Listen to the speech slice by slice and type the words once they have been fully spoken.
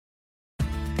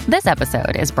This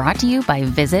episode is brought to you by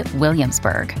Visit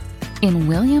Williamsburg. In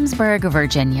Williamsburg,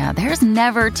 Virginia, there's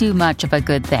never too much of a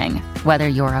good thing. Whether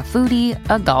you're a foodie,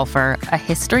 a golfer, a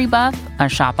history buff, a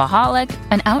shopaholic,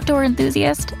 an outdoor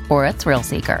enthusiast, or a thrill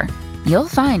seeker, you'll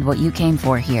find what you came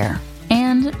for here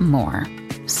and more.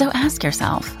 So ask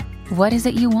yourself, what is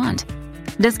it you want?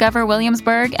 Discover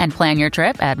Williamsburg and plan your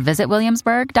trip at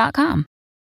visitwilliamsburg.com.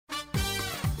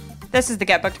 This is the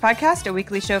Get Booked Podcast, a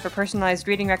weekly show for personalized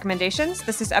reading recommendations.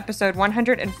 This is episode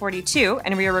 142,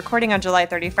 and we are recording on July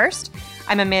 31st.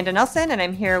 I'm Amanda Nelson, and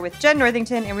I'm here with Jen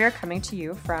Northington, and we are coming to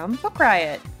you from Book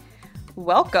Riot.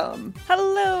 Welcome.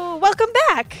 Hello. Welcome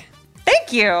back.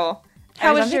 Thank you.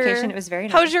 How was on vacation. It was very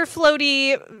nice. How was your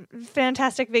floaty,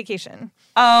 fantastic vacation?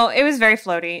 Oh, it was very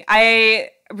floaty. I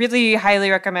really highly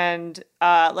recommend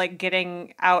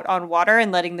getting out on water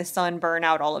and letting the sun burn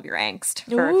out all of your angst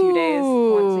for a few days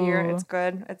once a year. It's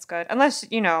good. It's good. Unless,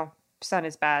 sun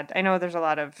is bad. I know there's a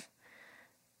lot of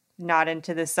not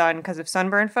into the sun because of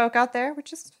sunburn folk out there,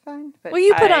 which is fine. But well,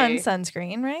 you put on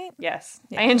sunscreen, right? Yes.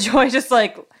 Yeah. I enjoy just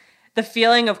the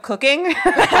feeling of cooking in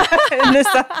the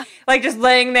sun, just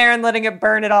laying there and letting it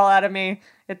burn it all out of me.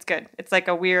 It's good. It's like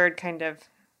a weird kind of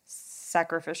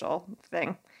sacrificial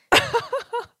thing.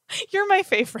 You're my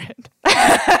favorite.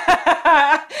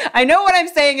 I know what I'm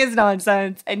saying is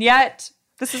nonsense, and yet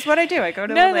this is what I do. I go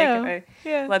to the lake and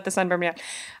I let the sun burn me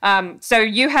out. So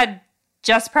you had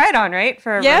Jess Pride on, right?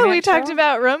 For a we talked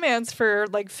about romance for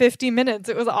 50 minutes.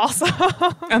 It was awesome.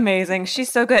 Amazing. She's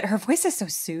so good. Her voice is so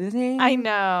soothing. I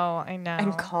know.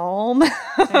 And calm.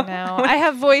 I know. I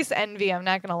have voice envy. I'm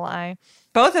not going to lie.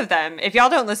 Both of them. If y'all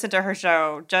don't listen to her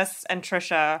show, Jess and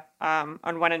Trisha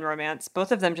on One in Romance,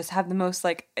 both of them just have the most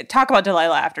talk about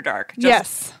Delilah After Dark.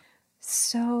 Yes.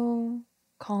 So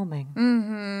calming.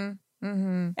 Mm-hmm.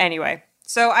 Mm-hmm. Anyway.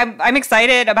 So I'm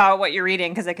excited about what you're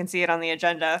reading because I can see it on the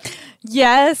agenda.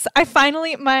 Yes,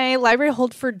 my library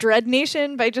hold for Dread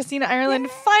Nation by Justina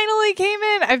Ireland finally came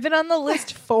in. I've been on the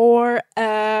list forever.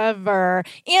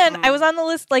 And I was on the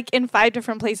list in 5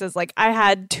 different places. I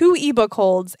had 2 ebook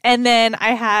holds and then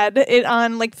I had it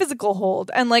on physical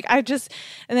hold. And then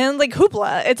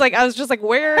Hoopla. It's I was just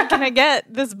where can I get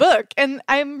this book? And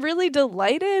I'm really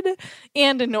delighted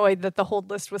and annoyed that the hold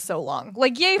list was so long.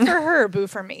 Yay for her, boo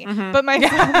for me. Mm-hmm. But my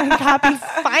copy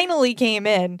finally came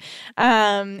in.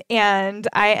 And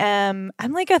I'm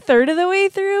a third of the way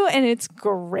through and it's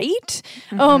great.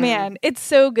 Mm-hmm. Oh man, it's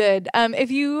so good. If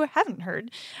you haven't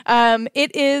heard,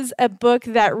 it is a book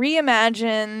that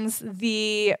reimagines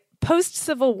the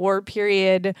post-Civil War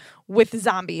period with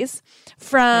zombies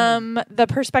from the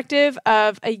perspective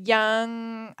of a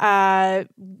young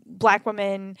Black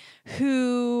woman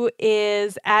who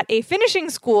is at a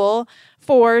finishing school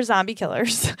for zombie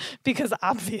killers because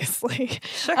obviously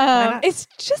it's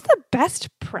just the best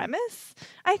premise,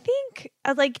 I think,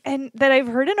 and that I've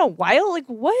heard in a while.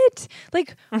 What? Who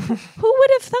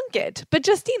would have thunk it? But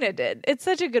Justina did. It's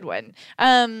such a good one.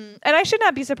 And I should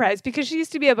not be surprised because she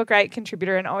used to be a Book Riot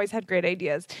contributor and always had great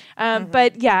ideas.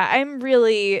 But yeah, I'm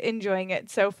really enjoying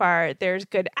it so far. There's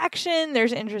good action.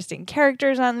 There's interesting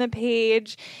characters on the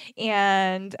page.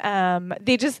 And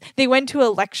they went to a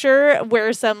lecture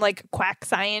where some quack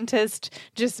scientist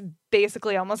just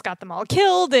basically almost got them all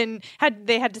killed and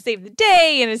they had to save the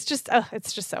day, and it's just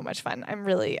so much fun. I'm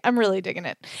really digging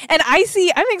it. And I'm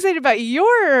excited about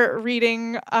your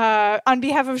reading on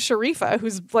behalf of Sharifa,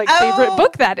 whose favorite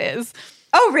book that is.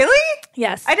 Oh, really?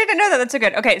 Yes. I didn't know that. That's so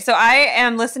good. Okay, so I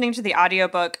am listening to the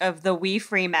audiobook of The We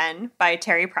Free Men by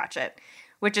Terry Pratchett,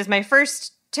 which is my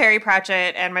first Terry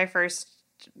Pratchett and my first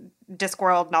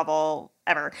Discworld novel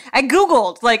ever. I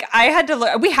Googled, I had to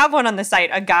look. We have one on the site,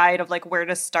 a guide of where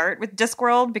to start with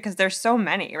Discworld because there's so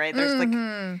many, right? There's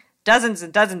dozens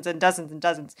and dozens and dozens and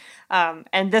dozens.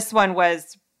 And this one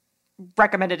was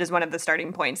recommended as one of the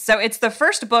starting points. So it's the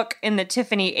first book in the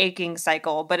Tiffany Aching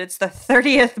cycle, but it's the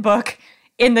 30th book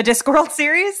in the Discworld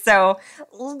series. So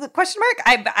question mark,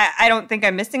 I don't think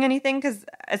I'm missing anything because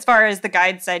as far as the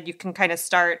guide said, you can kind of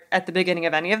start at the beginning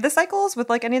of any of the cycles with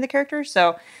any of the characters.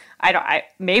 So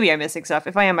maybe I'm missing stuff.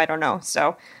 If I am, I don't know.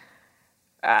 So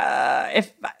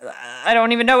if I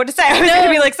don't even know what to say. I was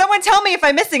going to be someone tell me if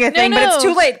I'm missing a thing, but it's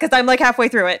too late because I'm halfway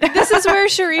through it. This is where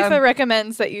Sharifa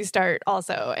recommends that you start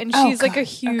also. And she's a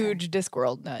huge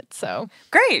Discworld nut. So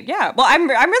great. Yeah. Well, I'm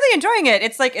really enjoying it.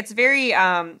 It's very,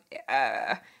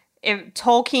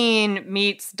 Tolkien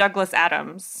meets Douglas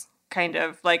Adams kind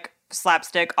of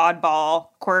slapstick oddball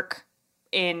quirk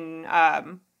in,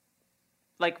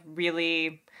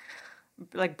 really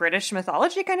British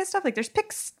mythology kind of stuff. There's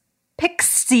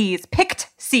Pixies,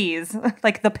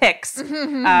 like the Picts,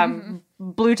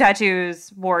 blue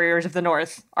tattoos, warriors of the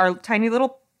North, are tiny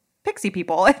little pixie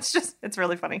people. It's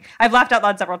really funny. I've laughed out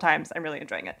loud several times. I'm really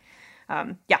enjoying it.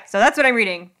 So that's what I'm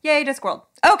reading. Yay, Discworld.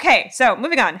 Okay, so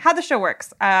moving on. How the show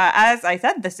works. As I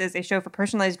said, this is a show for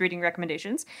personalized reading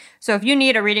recommendations. So if you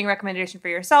need a reading recommendation for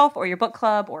yourself or your book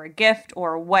club or a gift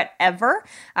or whatever,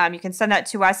 you can send that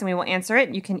to us and we will answer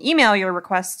it. You can email your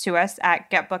requests to us at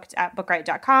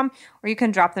getbooked@bookright.com, or you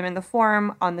can drop them in the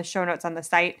form on the show notes on the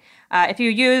site. If you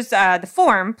use the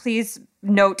form, please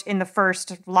note in the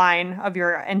first line of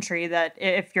your entry that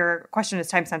if your question is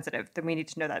time sensitive, then we need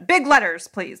to know that. Big letters,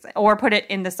 please. Or put it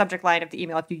in the subject line of the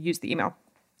email if you use the email,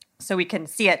 so we can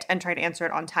see it and try to answer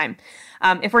it on time.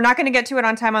 If we're not going to get to it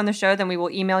on time on the show, then we will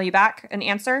email you back an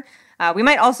answer. We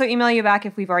might also email you back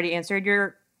if we've already answered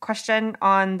your question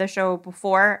on the show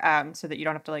before, so that you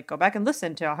don't have to go back and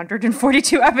listen to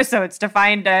 142 episodes to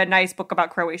find a nice book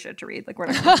about Croatia to read. We're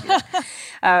not going to do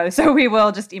that. So we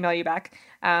will just email you back.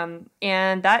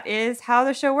 And that is how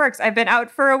the show works. I've been out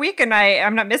for a week and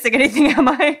I'm not missing anything, am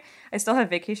I? I still have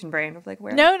vacation brain of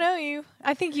where? No,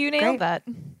 I think you nailed that.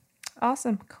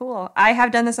 Awesome. Cool. I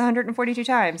have done this 142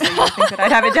 times. So you would think that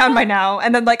I'd have it down by now.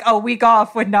 And then a week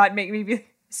off would not make me be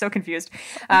so confused.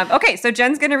 Okay, so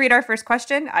Jen's going to read our first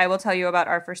question. I will tell you about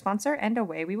our first sponsor, and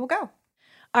away we will go.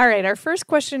 All right, our first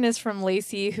question is from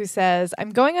Lacey, who says, I'm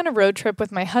going on a road trip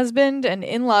with my husband and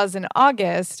in-laws in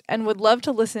August and would love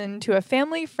to listen to a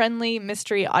family-friendly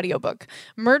mystery audiobook.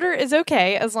 Murder is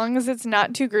okay as long as it's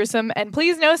not too gruesome, and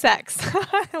please no sex.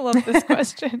 I love this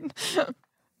question.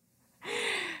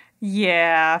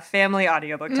 Yeah, family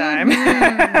audiobook time.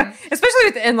 Especially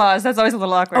with the in-laws. That's always a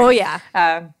little awkward. Oh, yeah.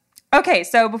 Okay,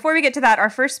 so before we get to that, our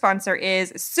first sponsor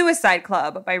is Suicide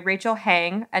Club by Rachel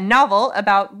Hang, a novel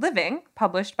about living,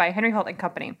 published by Henry Holt and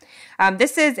Company.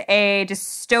 This is a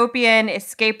dystopian,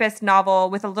 escapist novel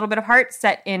with a little bit of heart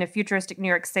set in a futuristic New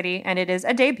York City, and it is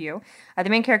a debut. The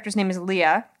main character's name is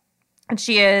Leah, and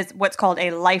she is what's called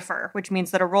a lifer, which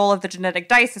means that a roll of the genetic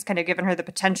dice has kind of given her the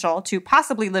potential to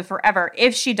possibly live forever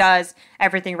if she does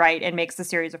everything right and makes a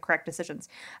series of correct decisions.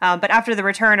 But after the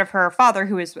return of her father,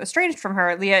 who is estranged from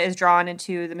her, Leah is drawn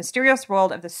into the mysterious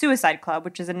world of the Suicide Club,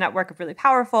 which is a network of really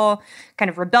powerful, kind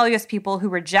of rebellious people who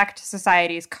reject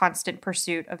society's constant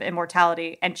pursuit of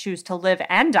immortality and choose to live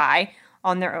and die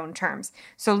on their own terms.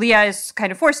 So Leah is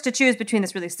kind of forced to choose between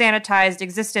this really sanitized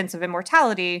existence of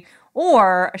immortality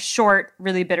or a short,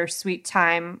 really bittersweet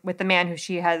time with the man who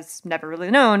she has never really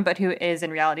known, but who is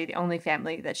in reality the only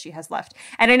family that she has left.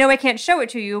 And I know I can't show it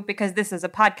to you because this is a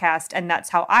podcast and that's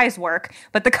how eyes work,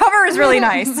 but the cover is really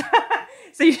nice.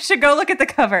 So you should go look at the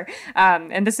cover.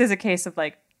 And this is a case of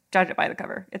judge it by the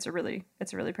cover. It's really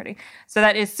pretty. So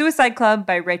that is Suicide Club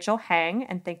by Rachel Hang,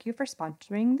 and thank you for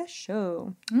sponsoring the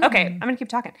show. Okay, I'm going to keep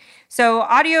talking. So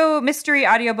mystery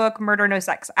audiobook, Murder No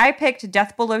Sex. I picked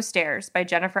Death Below Stairs by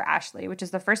Jennifer Ashley, which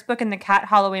is the first book in the Cat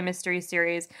Holloway mystery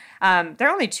series. There are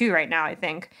only 2 right now, I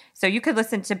think. So you could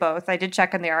listen to both. I did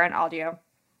check and they are on audio.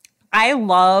 I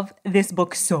love this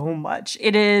book so much.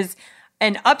 It is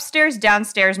an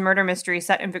upstairs-downstairs murder mystery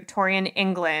set in Victorian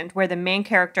England where the main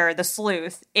character, the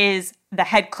sleuth, is the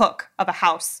head cook of a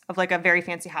house, of a very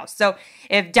fancy house. So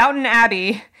if Downton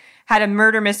Abbey had a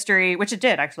murder mystery, which it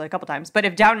did actually a couple times, but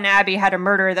if Downton Abbey had a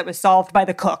murder that was solved by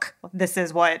the cook, this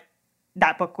is what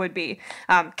that book would be.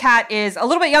 Kat is a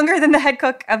little bit younger than the head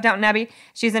cook of Downton Abbey.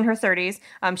 She's in her 30s.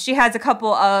 She has a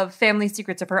couple of family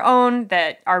secrets of her own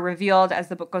that are revealed as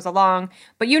the book goes along.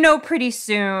 But pretty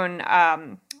soon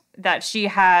that she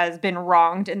has been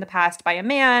wronged in the past by a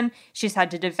man. She's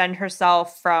had to defend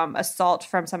herself from assault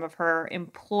from some of her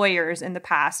employers in the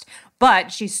past.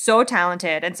 But she's so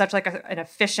talented and such an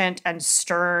efficient and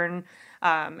stern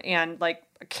and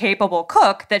capable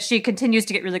cook that she continues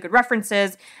to get really good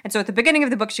references. And so at the beginning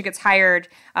of the book, she gets hired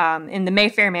in the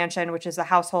Mayfair Mansion, which is the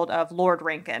household of Lord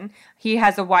Rankin. He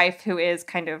has a wife who is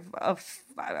kind of a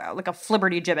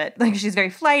flibberty gibbet. She's very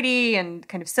flighty and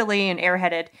kind of silly and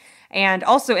airheaded. And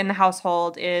also in the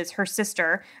household is her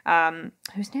sister,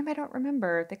 whose name I don't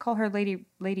remember. They call her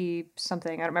Lady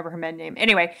something. I don't remember her maiden name.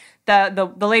 Anyway,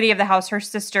 the lady of the house, her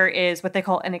sister is what they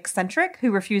call an eccentric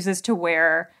who refuses to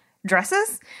wear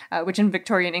dresses, which in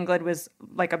Victorian England was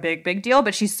a big deal.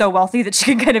 But she's so wealthy that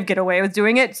she can kind of get away with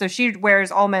doing it. So she wears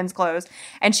all men's clothes.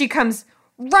 And she comes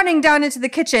running down into the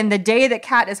kitchen the day that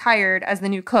Kat is hired as the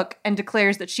new cook and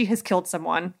declares that she has killed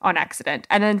someone on accident.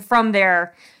 And then from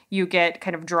there, you get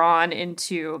kind of drawn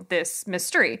into this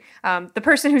mystery. The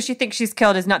person who she thinks she's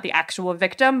killed is not the actual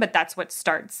victim, but that's what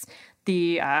starts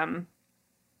the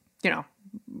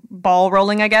ball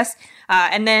rolling, I guess.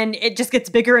 And then it just gets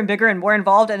bigger and bigger and more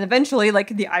involved. And eventually,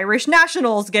 like, the Irish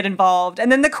Nationals get involved.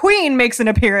 And then the Queen makes an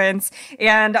appearance.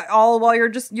 And all while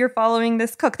you're following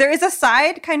this cook. There is a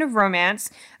side kind of romance.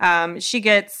 She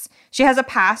has a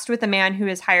past with a man who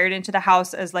is hired into the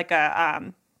house as like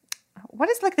a, what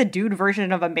is like the dude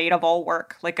version of a maid of all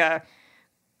work? Like a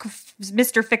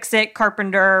Mr. Fix-It,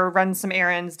 carpenter, runs some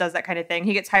errands, does that kind of thing.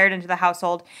 He gets hired into the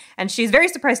household, and she's very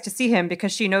surprised to see him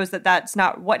because she knows that that's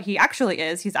not what he actually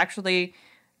is. He's actually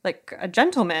like a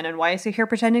gentleman, and why is he here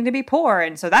pretending to be poor?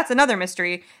 And so that's another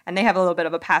mystery, and they have a little bit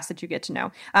of a past that you get to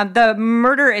know. The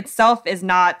murder itself is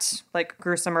not like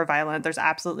gruesome or violent. There's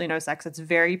absolutely no sex. It's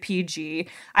very PG.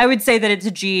 I would say that it's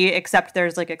a G, except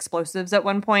there's like explosives at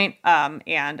one point,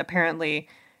 and apparently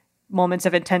moments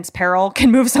of intense peril can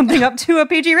move something up to a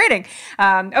PG rating.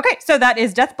 Okay, so that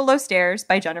is Death Below Stairs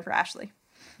by Jennifer Ashley.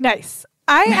 Nice.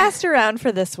 I asked around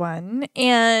for this one,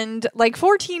 and like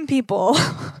 14 people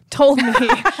told me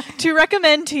to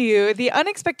recommend to you The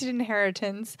Unexpected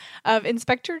Inheritance of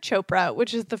Inspector Chopra,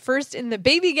 which is the first in the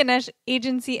Baby Ganesh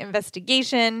Agency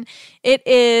investigation. It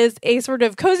is a sort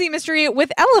of cozy mystery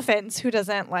with elephants. Who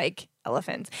doesn't like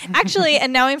elephants? Actually,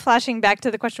 and now I'm flashing back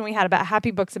to the question we had about happy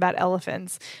books about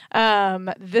elephants.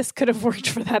 This could have worked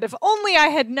for that if only I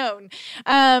had known.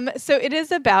 So it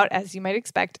is about, as you might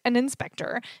expect, an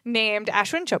inspector named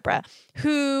Ashwin Chopra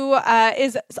who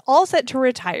is all set to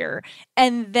retire.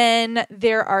 And then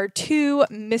there are two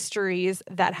mysteries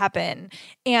that happen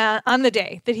on the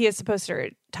day that he is supposed to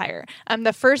retire.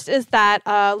 The first is that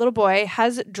a little boy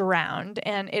has drowned,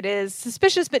 and it is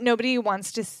suspicious, but nobody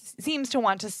seems to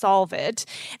want to solve it.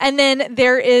 And then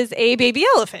there is a baby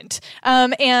elephant.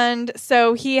 And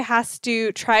so he has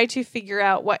to try to figure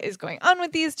out what is going on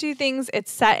with these two things.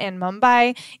 It's set in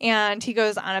Mumbai, and he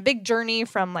goes on a big journey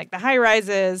from like the high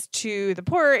rises to the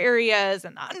poorer areas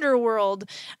and the underworld.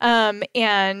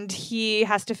 And he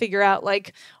has to figure out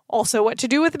like also what to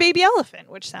do with a baby elephant,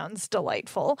 which sounds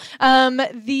delightful.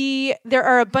 There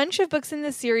are a bunch of books in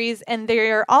this series, and they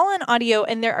are all on audio,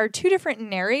 and there are two different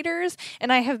narrators.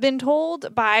 And I have been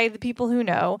told by the people who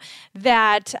know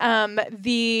that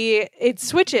it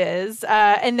switches,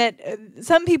 and that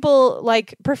some people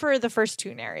like prefer the first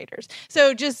two narrators.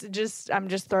 So I'm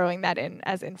just throwing that in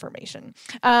as information.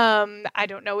 I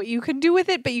don't know what you can do with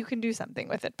it, but you can do something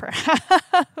with it,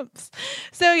 perhaps.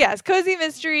 So yes, cozy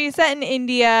mystery set in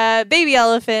India. Baby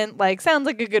elephant, like, sounds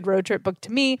like a good road trip book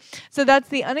to me. So that's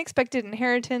The Unexpected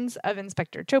Inheritance of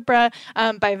Inspector Chopra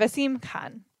by Vaseem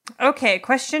Khan. Okay,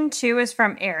 question 2 is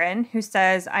from Aaron, who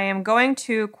says, I am going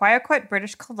to Quiaquet,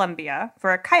 British Columbia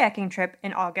for a kayaking trip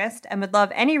in August and would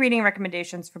love any reading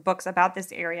recommendations for books about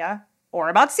this area or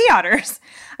about sea otters.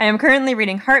 I am currently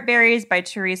reading Heartberries by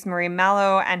Therese Marie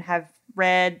Mallow and have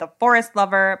read The Forest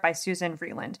Lover by Susan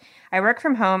Vreeland. I work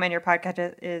from home and your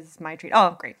podcast is my treat.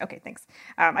 Oh, great. Okay, thanks.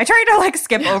 I tried to like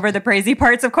skip over the praisey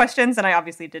parts of questions, and I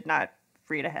obviously did not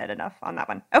read ahead enough on that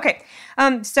one. Okay,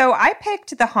 so I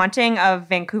picked The Haunting of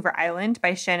Vancouver Island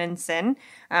by Shannon Sin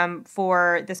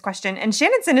for this question. And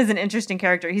Shannon Sin is an interesting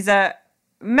character. He's a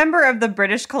member of the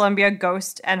British Columbia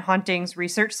Ghost and Hauntings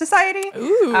Research Society.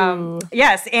 Ooh.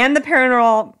 Yes, and the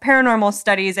Paranormal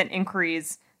Studies and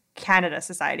Inquiries Canada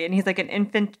Society, and he's like an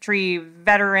infantry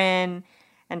veteran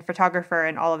and photographer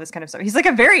and all of this kind of stuff. He's like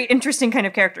a very interesting kind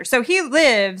of character. So he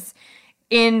lives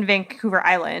in Vancouver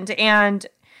Island, and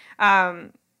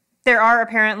there are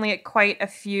apparently quite a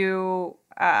few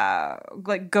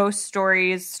like ghost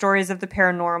stories of the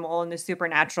paranormal and the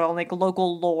supernatural, and like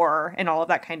local lore and all of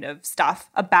that kind of stuff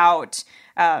about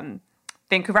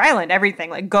Vancouver Island, everything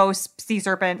like ghosts, sea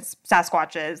serpents,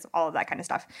 Sasquatches, all of that kind of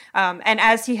stuff. And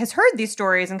as he has heard these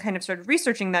stories and kind of started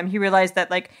researching them, he realized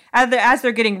that like as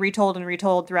they're getting retold and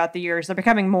retold throughout the years, they're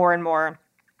becoming more and more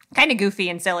kind of goofy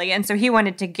and silly. And so he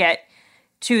wanted to get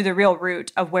to the real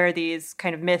root of where these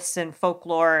kind of myths and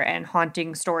folklore and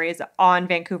haunting stories on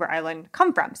Vancouver Island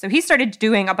come from. So he started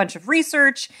doing a bunch of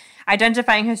research,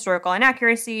 identifying historical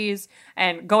inaccuracies,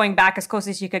 and going back as close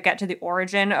as he could get to the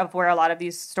origin of where a lot of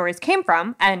these stories came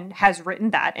from, and has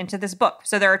written that into this book.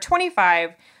 So there are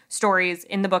 25 stories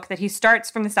in the book that he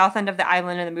starts from the south end of the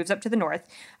island and then moves up to the north.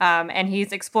 And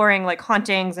he's exploring like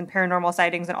hauntings and paranormal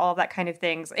sightings and all of that kind of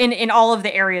things in all of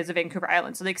the areas of Vancouver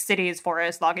Island. So like cities,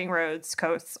 forests, logging roads,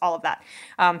 coasts, all of that.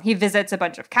 He visits a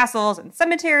bunch of castles and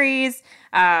cemeteries.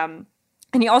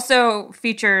 And he also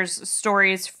features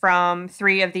stories from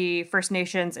 3 of the First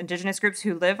Nations Indigenous groups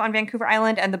who live on Vancouver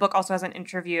Island. And the book also has an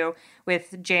interview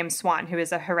with James Swan, who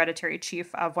is a hereditary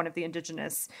chief of one of the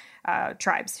Indigenous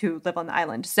tribes who live on the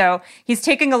island. So he's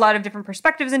taking a lot of different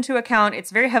perspectives into account.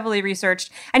 It's very heavily researched.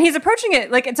 And he's approaching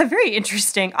it like it's a very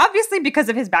interesting, obviously because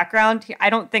of his background. I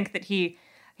don't think that he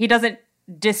doesn't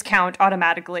discount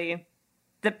automatically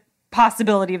the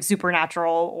possibility of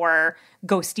supernatural or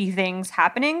ghosty things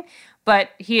happening. But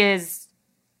he is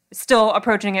still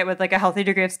approaching it with like a healthy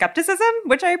degree of skepticism,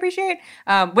 which I appreciate,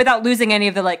 without losing any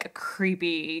of the like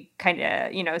creepy kind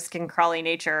of, skin crawly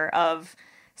nature of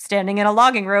standing in a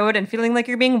logging road and feeling like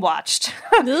you're being watched.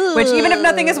 Which even if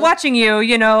nothing is watching you,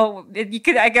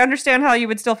 I can understand how you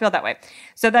would still feel that way.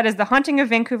 So that is The Haunting of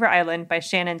Vancouver Island by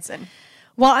Shannon Sin.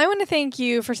 Well, I want to thank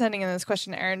you for sending in this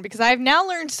question, Erin, because I've now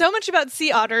learned so much about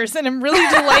sea otters, and I'm really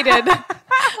delighted.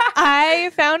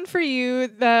 I found for you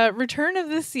The Return of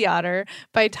the Sea Otter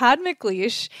by Todd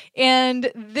McLeish,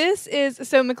 and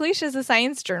McLeish is a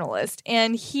science journalist,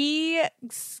 and he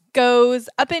goes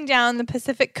up and down the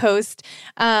Pacific coast,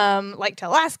 like to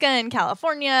Alaska and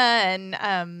California, and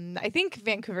I think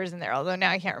Vancouver's in there, although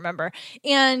now I can't remember.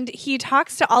 And he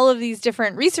talks to all of these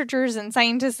different researchers and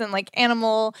scientists and like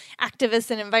animal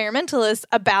activists and environmentalists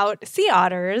about sea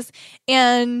otters.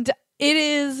 And it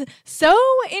is so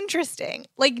interesting.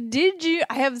 Like, I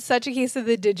have such a case of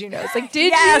the did you knows. Like,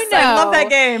 yes, you know? I love that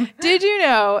game. Did you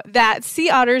know that sea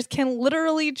otters can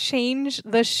literally change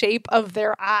the shape of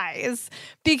their eyes?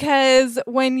 Because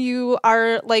when you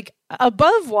are like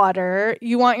above water,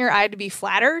 you want your eye to be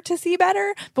flatter to see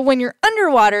better. But when you're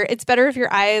underwater, it's better if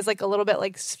your eye is like a little bit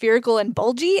like spherical and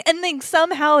bulgy. And then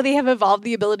somehow they have evolved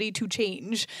the ability to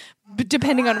change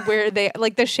depending on where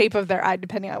like the shape of their eye,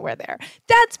 depending on where they're.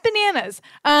 That's bananas.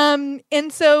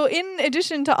 And so in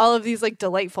addition to all of these like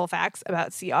delightful facts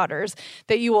about sea otters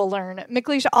that you will learn,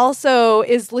 McLeish also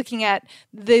is looking at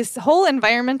this whole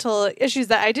environmental issues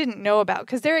that I didn't know about,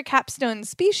 because they're a capstone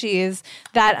species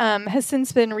that has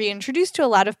since been reintroduced to a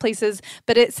lot of places,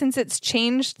 but since it's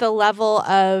changed the level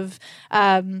of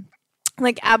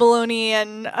like abalone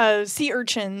and sea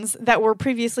urchins that were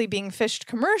previously being fished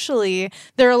commercially,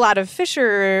 there are a lot of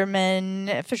fisher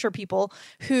people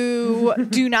who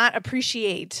do not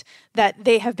appreciate that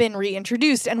they have been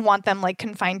reintroduced and want them like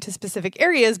confined to specific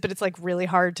areas, but it's like really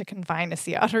hard to confine a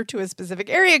sea otter to a specific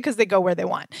area because they go where they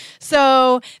want.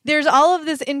 So there's all of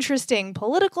this interesting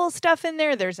political stuff in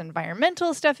there. There's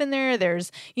environmental stuff in there.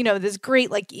 There's, this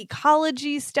great like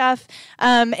ecology stuff.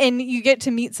 And you get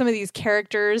to meet some of these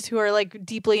characters who are like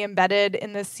deeply embedded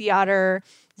in the sea otter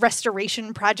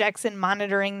restoration projects and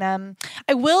monitoring them.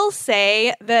 I will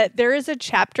say that there is a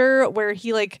chapter where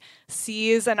he like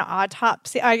sees an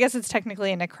autopsy. I guess it's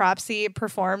technically a necropsy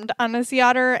performed on a sea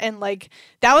otter, and like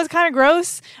that was kind of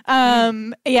gross.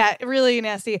 Yeah, really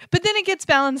nasty. But then it gets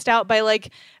balanced out by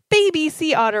like baby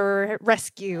sea otter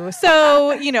rescue.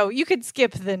 So, you could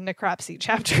skip the necropsy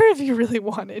chapter if you really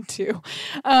wanted to.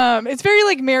 It's very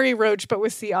like Mary Roach, but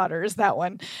with sea otters, that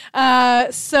one.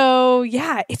 So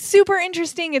yeah, it's super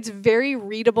interesting. It's very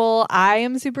readable. I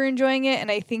am super enjoying it.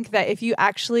 And I think that if you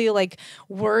actually like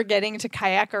were getting to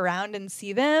kayak around and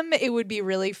see them, it would be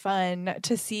really fun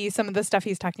to see some of the stuff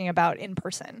he's talking about in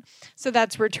person. So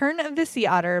that's Return of the Sea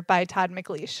Otter by Todd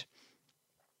McLeish.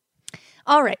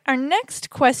 All right. Our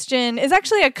next question is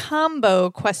actually a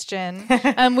combo question.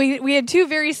 We had 2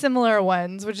 very similar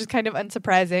ones, which is kind of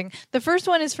unsurprising. The first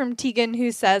one is from Tegan,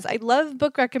 who says, I love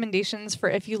book recommendations for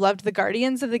if you loved the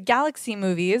Guardians of the Galaxy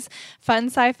movies. Fun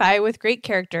sci-fi with great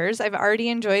characters. I've already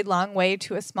enjoyed Long Way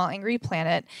to a Small Angry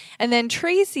Planet. And then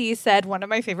Tracy said, one of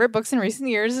my favorite books in recent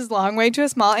years is Long Way to a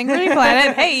Small Angry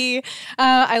Planet. Hey!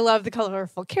 I love the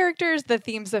colorful characters, the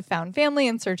themes of found family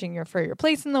and searching for your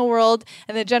place in the world,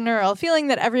 and the general feeling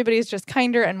that everybody's just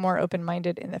kinder and more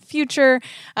open-minded in the future.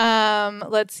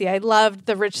 Let's see. I loved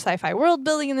the rich sci-fi world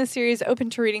building in the series, open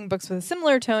to reading books with a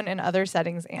similar tone in other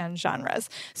settings and genres.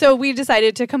 So we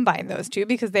decided to combine those 2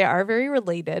 because they are very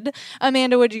related.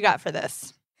 Amanda, what you got for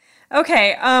this?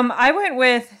 Okay, I went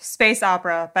with Space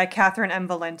Opera by Catherine M.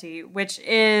 Valenti, which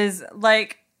is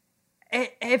like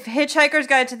if Hitchhiker's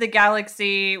Guide to the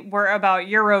Galaxy were about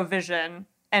Eurovision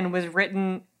and was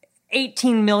written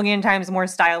 18 million times more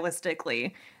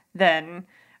stylistically than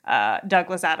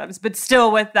Douglas Adams, but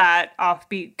still with that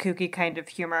offbeat, kooky kind of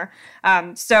humor.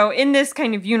 So in this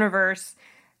kind of universe,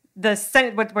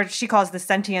 what she calls the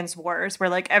sentience wars, where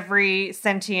like every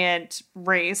sentient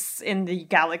race in the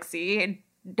galaxy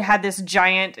had this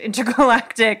giant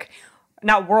intergalactic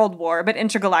not world war, but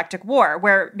intergalactic war,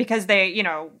 where because they, you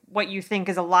know, what you think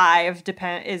is alive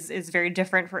is very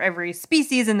different for every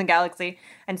species in the galaxy.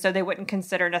 And so they wouldn't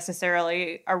consider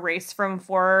necessarily a race from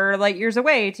 4 light years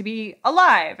away to be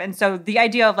alive. And so the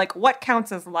idea of like what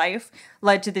counts as life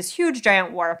led to this huge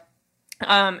giant war,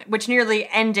 which nearly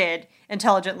ended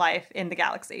intelligent life in the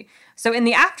galaxy. So in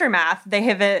the aftermath, they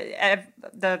have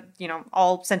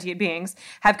all sentient beings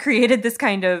have created this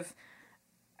kind of,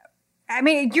 I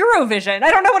mean, Eurovision.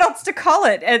 I don't know what else to call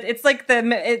it. It's like the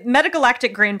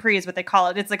Metagalactic Grand Prix is what they call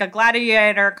it. It's like a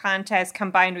gladiator contest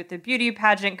combined with a beauty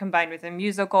pageant, combined with a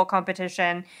musical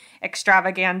competition,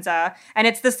 extravaganza. And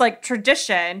it's this like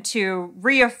tradition to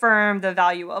reaffirm the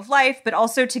value of life, but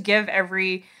also to give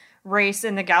every race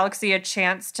in the galaxy a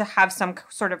chance to have some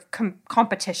sort of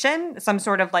competition, some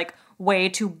sort of like way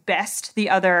to best the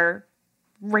other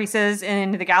races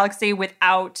in the galaxy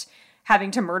without having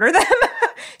to murder them.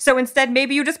 So instead,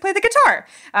 maybe you just play the guitar.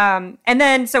 And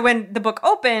then, so when the book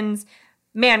opens,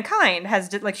 mankind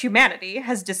humanity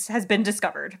has been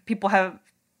discovered. People have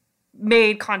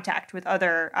made contact with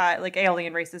other like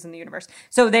alien races in the universe.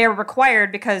 So they are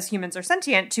required, because humans are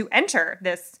sentient, to enter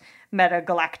this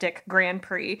metagalactic Grand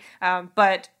Prix.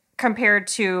 But compared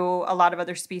to a lot of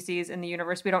other species in the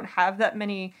universe, we don't have that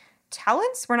many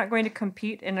talents. We're not going to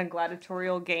compete in a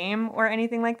gladiatorial game or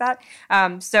anything like that.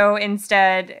 So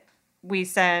instead, we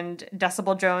send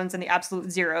Decibel Jones and the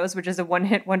Absolute Zeros, which is a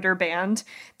one-hit wonder band,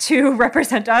 to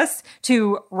represent us,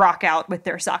 to rock out with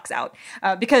their socks out.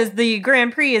 Because the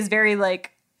Grand Prix is very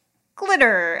like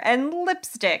glitter and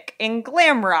lipstick and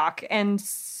glam rock and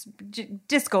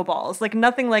disco balls. Like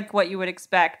nothing like what you would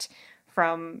expect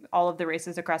from all of the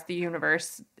races across the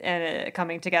universe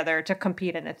coming together to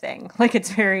compete in a thing. Like it's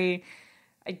very...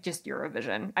 just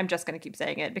Eurovision. I'm just going to keep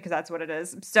saying it because that's what it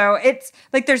is. So it's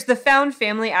like there's the found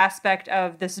family aspect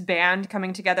of this band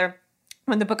coming together.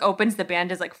 When the book opens, the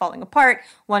band is like falling apart.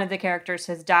 One of the characters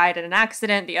has died in an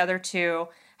accident. The other two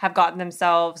have gotten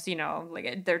themselves, you know,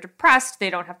 like they're depressed.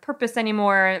 They don't have purpose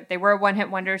anymore. They were a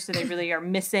one-hit wonder, so they really are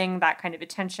missing that kind of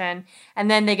attention. And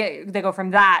then they go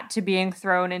from that to being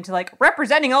thrown into like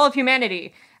representing all of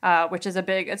humanity, which is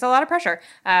it's a lot of pressure.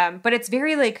 But it's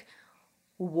very like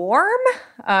warm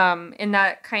in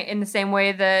the same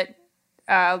way that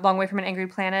Long Way from an Angry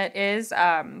Planet is,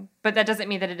 but that doesn't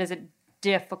mean that it isn't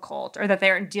difficult or that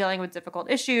they aren't dealing with difficult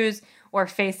issues or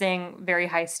facing very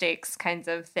high stakes kinds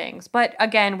of things, but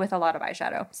again with a lot of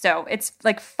eyeshadow, so it's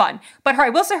like fun. But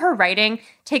I will say her writing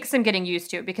takes some getting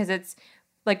used to, because it's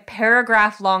like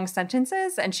paragraph long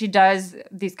sentences, and she does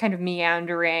these kind of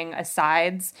meandering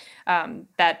asides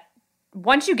that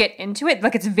once you get into it,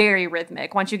 like it's very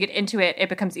rhythmic. Once you get into it, it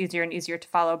becomes easier and easier to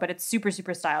follow, but it's super,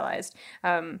 super stylized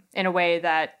in a way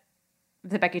that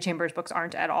the Becky Chambers books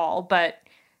aren't at all. But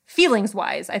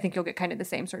feelings-wise, I think you'll get kind of the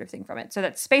same sort of thing from it. So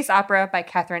that's Space Opera by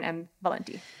Catherynne M.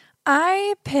 Valenti.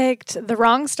 I picked The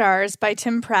Wrong Stars by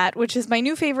Tim Pratt, which is my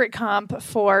new favorite comp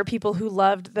for people who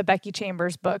loved the Becky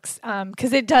Chambers books,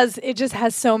 because it just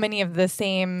has so many of the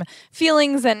same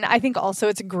feelings, and I think also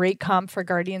it's a great comp for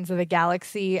Guardians of the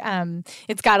Galaxy.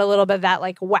 It's got a little bit of that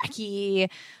like wacky,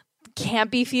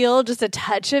 campy feel, just a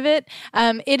touch of it.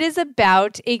 It is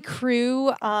about a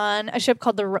crew on a ship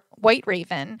called the White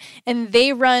Raven, and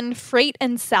they run freight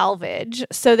and salvage.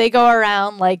 So they go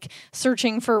around like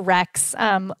searching for wrecks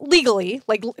legally,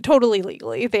 like totally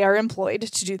legally. They are employed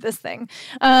to do this thing.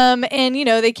 And, you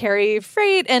know, they carry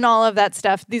freight and all of that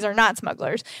stuff. These are not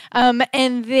smugglers.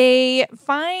 And they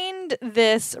find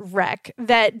this wreck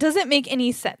that doesn't make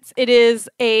any sense. It is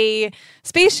a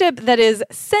spaceship that is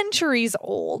centuries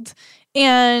old,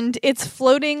 and it's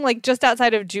floating like just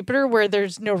outside of Jupiter, where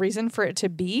there's no reason for it to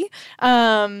be.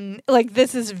 Like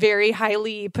this is very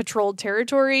highly patrolled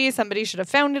territory. Somebody should have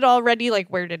found it already. Like,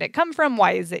 where did it come from?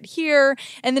 Why is it here?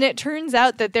 And then it turns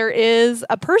out that there is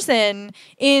a person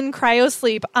in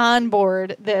cryosleep on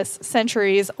board this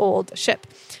centuries old ship.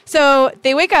 So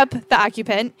they wake up the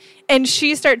occupant, and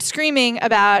she starts screaming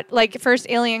about like first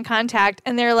alien contact,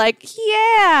 and they're like,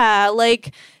 yeah,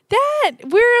 like that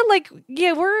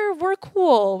we're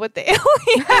cool with the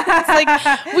aliens.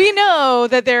 Like, we know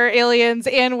that they're aliens,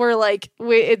 and we're like,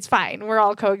 it's fine. We're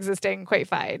all coexisting quite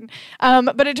fine.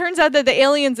 But it turns out that the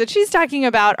aliens that she's talking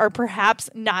about are perhaps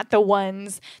not the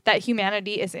ones that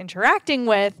humanity is interacting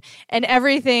with, and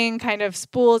everything kind of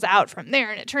spools out from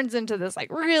there, and it turns into this like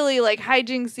really like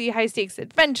hijinksy, high stakes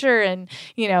adventure, and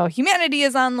you know, humanity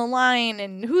is on the line,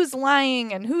 and who's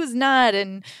lying and who's not,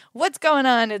 and what's going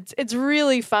on. It's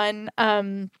really fun.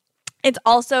 It's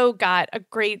also got a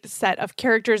great set of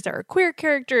characters. There are queer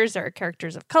characters. There are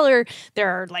characters of color. There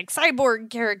are like cyborg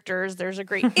characters. There's a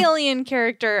great alien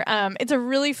character. It's a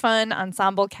really fun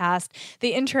ensemble cast.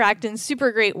 They interact in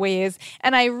super great ways.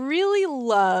 And I really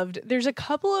loved, there's a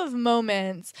couple of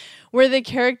moments where the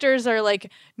characters are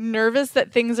like nervous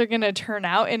that things are going to turn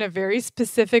out in a very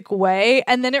specific way.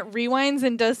 And then it rewinds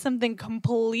and does something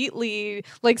completely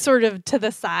like sort of to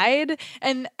the side.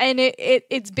 And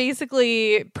it's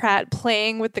basically Pratt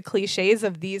playing with the cliches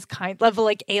of these kind of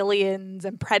like Aliens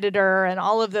and Predator and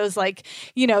all of those like,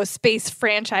 you know, space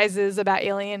franchises about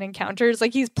alien encounters.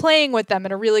 Like he's playing with them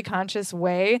in a really conscious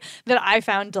way that I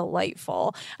found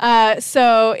delightful.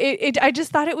 So I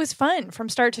just thought it was fun from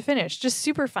start to finish, just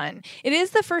super fun. It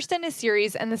is the first in a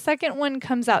series, and the second one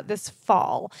comes out this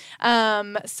fall.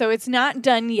 So it's not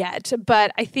done yet,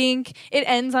 but I think it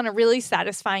ends on a really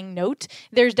satisfying note.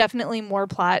 There's definitely more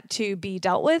plot to be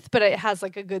dealt with, but it has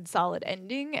like a good solid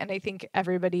ending, and I think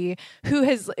everybody who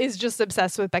is just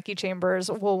obsessed with Becky Chambers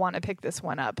will want to pick this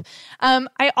one up.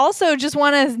 I also just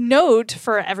want to note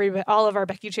for all of our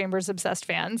Becky Chambers obsessed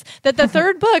fans that the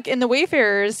third book in the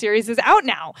Wayfarers series is out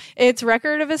now. It's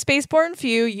Record of a Spaceborne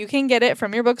Few. You can get it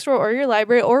from your bookstore or your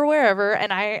library or wherever,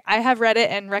 and I have read it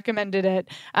and recommended it,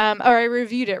 or I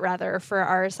reviewed it rather for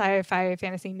our sci-fi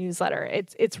fantasy newsletter.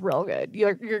 It's real good.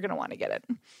 You're gonna want to get it.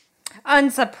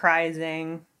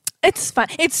 Unsurprising. It's fun.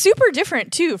 It's super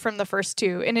different too from the first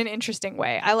two in an interesting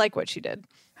way. I like what she did.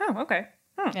 Oh, okay.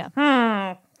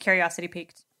 Yeah. Curiosity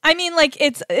piqued. I mean, like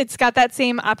it's got that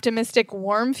same optimistic,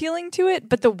 warm feeling to it,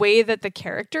 but the way that the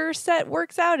character set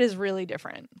works out is really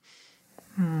different.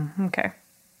 Okay.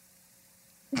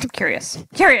 Curious.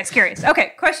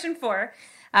 Okay, question 4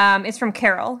 is from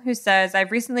Carol, who says,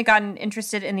 I've recently gotten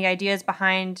interested in the ideas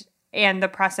behind and the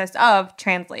process of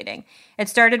translating. It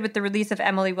started with the release of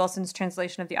Emily Wilson's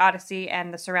translation of the Odyssey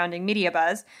and the surrounding media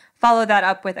buzz. Follow that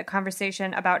up with a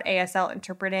conversation about ASL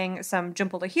interpreting some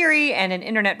Jhumpa Lahiri and an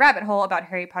internet rabbit hole about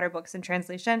Harry Potter books in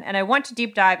translation. And I want to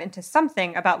deep dive into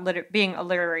something about being a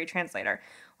literary translator,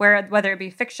 whether it be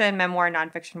fiction, memoir,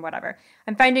 nonfiction, whatever.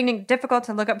 I'm finding it difficult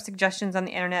to look up suggestions on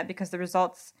the internet because the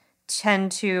results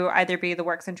tend to either be the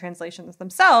works and translations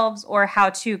themselves or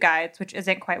how-to guides, which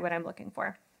isn't quite what I'm looking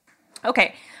for.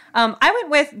 Okay, I went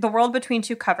with The World Between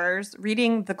Two Covers,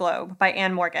 Reading the Globe by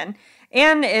Anne Morgan.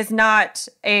 Anne is not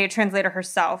a translator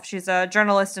herself. She's a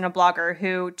journalist and a blogger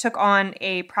who took on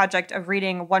a project of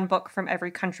reading one book from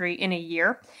every country in a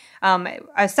year,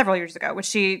 several years ago, which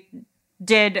she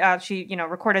did. She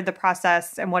recorded the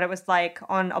process and what it was like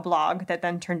on a blog that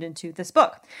then turned into this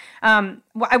book. I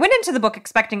went into the book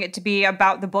expecting it to be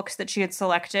about the books that she had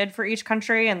selected for each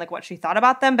country and like what she thought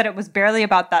about them, but it was barely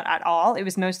about that at all. It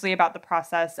was mostly about the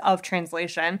process of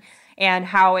translation and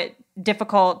how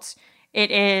difficult it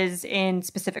is in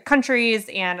specific countries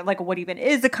and like what even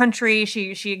is a country.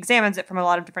 She examines it from a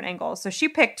lot of different angles. So she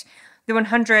picked the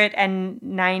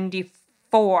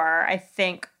 194, I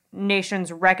think,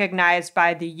 nations recognized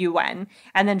by the UN.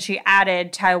 And then she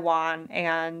added Taiwan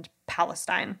and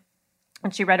Palestine.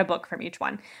 And she read a book from each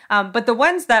one. But the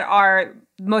ones that are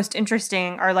most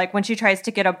interesting are like when she tries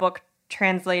to get a book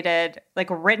translated, like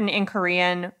written in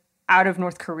Korean out of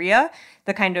North Korea,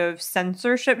 the kind of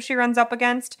censorship she runs up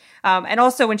against. And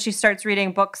also when she starts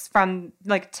reading books from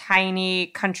like tiny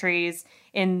countries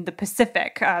in the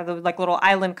Pacific, the like little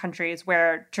island countries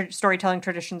where storytelling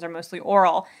traditions are mostly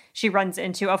oral, she runs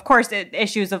into, of course,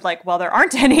 issues of like, well, there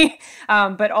aren't any,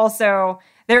 but also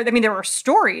there were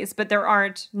stories, but there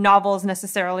aren't novels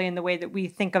necessarily in the way that we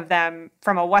think of them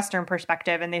from a Western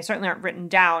perspective, and they certainly aren't written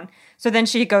down. So then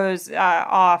she goes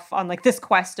off on like this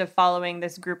quest of following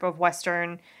this group of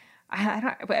Western,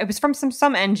 it was from some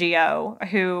NGO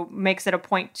who makes it a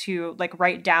point to like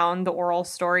write down the oral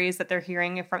stories that they're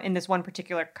hearing from in this one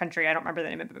particular country. I don't remember the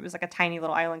name of it. It was like a tiny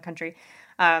little island country.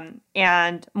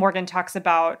 And Morgan talks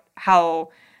about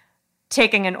how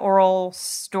taking an oral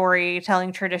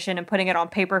storytelling tradition and putting it on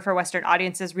paper for Western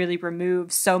audiences really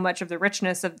removes so much of the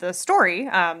richness of the story.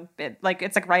 It's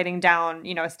like writing down,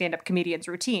 a stand-up comedian's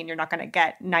routine. You're not going to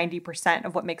get 90%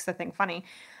 of what makes the thing funny.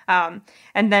 And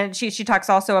then she talks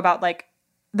also about like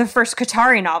the first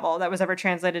Qatari novel that was ever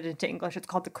translated into English. It's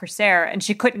called The Corsair, and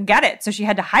she couldn't get it, so she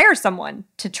had to hire someone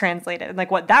to translate it, and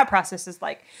like what that process is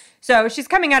like. So she's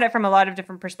coming at it from a lot of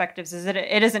different perspectives.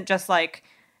 It isn't just like,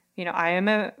 I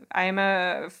am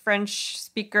a French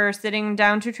speaker sitting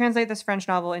down to translate this French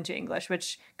novel into English,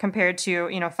 which compared to,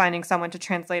 finding someone to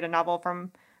translate a novel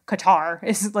from Qatar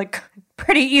is like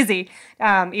pretty easy,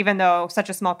 even though such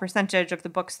a small percentage of the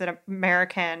books that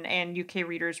American and UK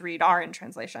readers read are in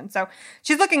translation. So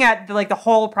she's looking at the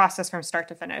whole process from start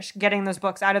to finish, getting those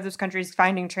books out of those countries,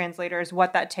 finding translators,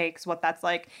 what that takes, what that's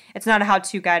like. It's not a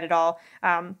how-to guide at all.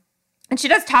 And she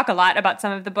does talk a lot about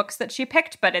some of the books that she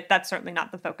picked, but that's certainly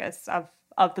not the focus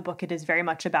of the book. It is very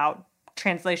much about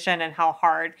translation and how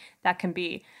hard that can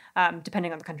be,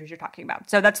 depending on the countries you're talking about.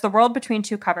 So that's The World Between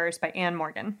Two Covers by Anne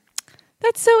Morgan.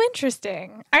 That's so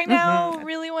interesting. I now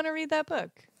really want to read that book.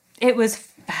 It was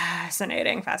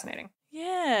fascinating.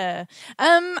 Yeah.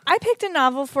 I picked a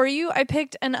novel for you. I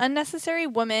picked An Unnecessary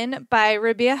Woman by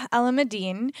Rabia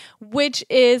Alameddine, which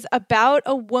is about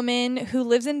a woman who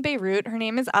lives in Beirut. Her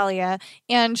name is Alia,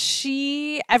 and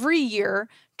she every year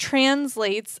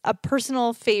translates a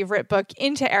personal favorite book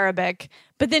into Arabic,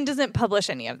 but then doesn't publish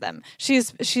any of them.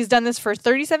 She's done this for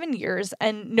 37 years,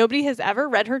 and nobody has ever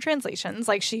read her translations.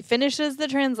 Like, she finishes the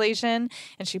translation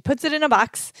and she puts it in a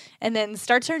box and then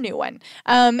starts her new one.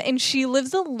 And she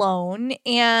lives alone,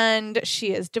 and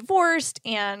she is divorced,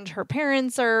 and her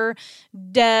parents are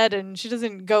dead, and she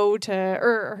doesn't go to,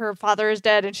 or her father is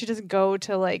dead, and she doesn't go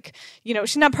to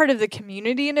she's not part of the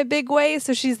community in a big way.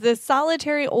 So she's this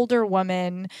solitary older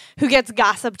woman who gets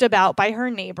gossiped about by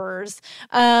her neighbors.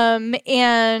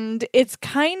 And it's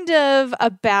about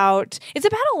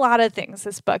a lot of things,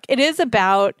 this book. It is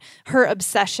about her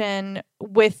obsession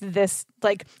with this,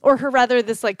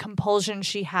 this compulsion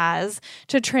she has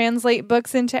to translate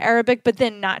books into Arabic, but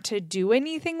then not to do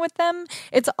anything with them.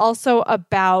 It's also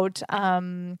about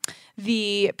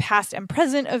the past and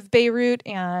present of Beirut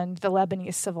and the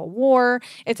Lebanese Civil War.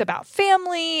 It's about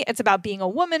family. It's about being a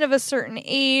woman of a certain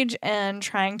age and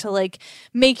trying to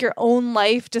make your own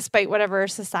life despite whatever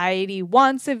society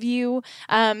wants of you.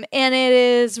 And it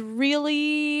is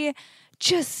really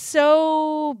just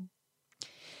so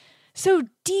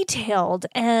detailed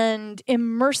and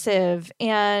immersive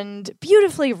and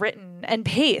beautifully written and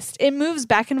paced. It moves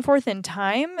back and forth in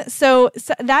time. So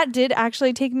that did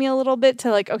actually take me a little bit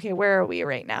to okay, where are we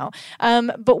right now?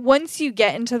 But once you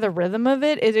get into the rhythm of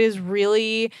it, it is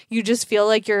really, you just feel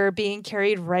like you're being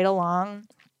carried right along.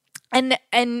 And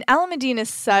Alameddine is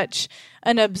such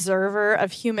an observer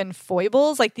of human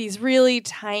foibles. These really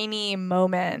tiny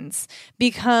moments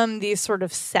become these sort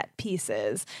of set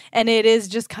pieces, and it is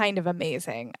just kind of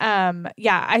amazing.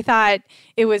 I thought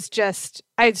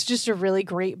it's just a really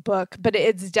great book, but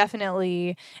it's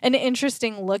definitely an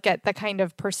interesting look at the kind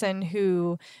of person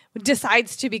who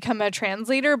decides to become a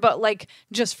translator, but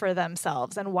just for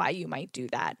themselves, and why you might do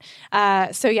that.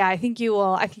 I think you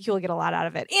will get a lot out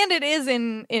of it. And it is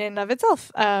in and of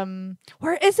itself.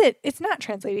 Or is it? It's not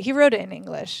translated. He wrote it in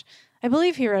English. I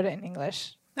believe he wrote it in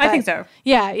English. I think so.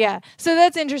 Yeah. So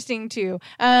that's interesting too.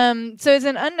 So it's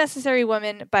An Unnecessary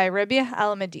Woman by Rabia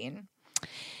Alameddine.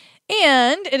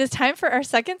 And it is time for our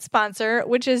second sponsor,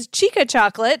 which is Chica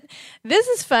Chocolate. This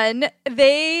is fun.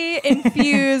 They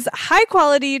infuse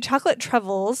high-quality chocolate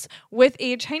truffles with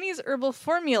a Chinese herbal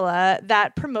formula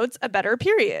that promotes a better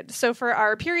period. So for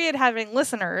our period-having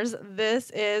listeners, this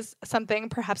is something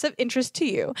perhaps of interest to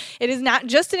you. It is not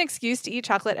just an excuse to eat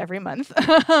chocolate every month.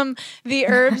 The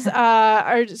herbs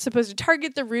are supposed to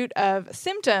target the root of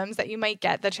symptoms that you might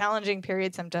get, the challenging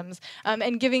period symptoms,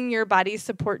 and giving your body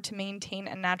support to maintain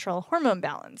a natural hormone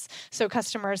balance. So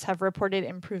customers have reported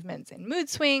improvements in mood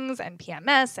swings and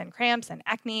PMS and cramps and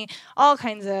acne, all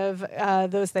kinds of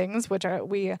those things, which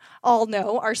we all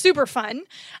know are super fun.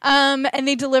 And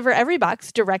they deliver every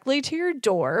box directly to your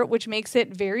door, which makes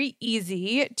it very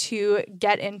easy to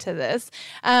get into this.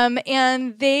 And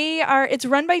it's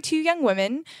run by two young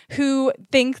women who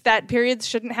think that periods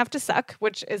shouldn't have to suck,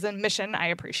 which is a mission I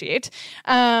appreciate.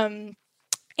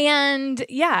 And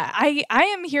yeah, I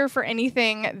am here for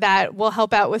anything that will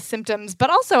help out with symptoms,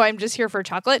 but also I'm just here for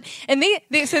chocolate. And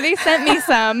they sent me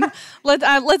some.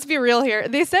 Let's be real here.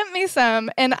 They sent me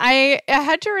some, and I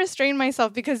had to restrain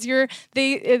myself because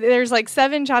there's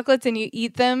 7 chocolates, and you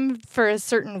eat them for a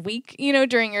certain week,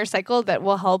 during your cycle, that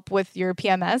will help with your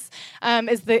PMS.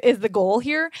 Is the goal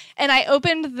here. And I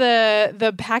opened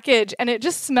the package, and it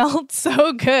just smelled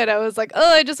so good. I was like,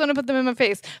 oh, I just want to put them in my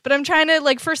face. But I'm trying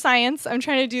to for science. I'm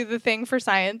trying to do the thing for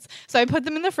science. So I put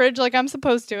them in the fridge like I'm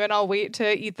supposed to, and I'll wait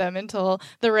to eat them until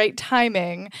the right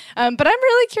timing. But I'm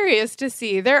really curious to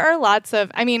see. There are lots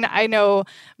of, I know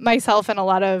myself and a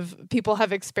lot of people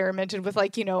have experimented with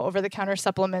over-the-counter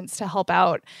supplements to help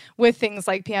out with things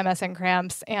like PMS and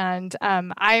cramps. And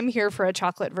I'm here for a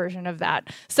chocolate version of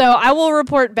that. So I will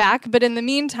report back. But in the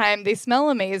meantime, they smell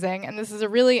amazing. And this is a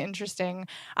really interesting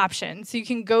option. So you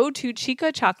can go to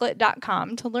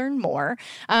chicachocolate.com to learn more.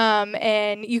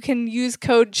 And online, you can use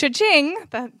code CHA-CHING,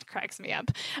 that cracks me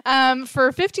up,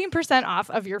 for 15% off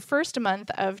of your first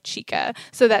month of Chica.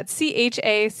 So that's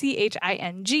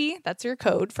CHACHING. That's your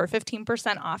code for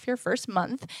 15% off your first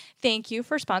month. Thank you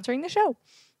for sponsoring the show.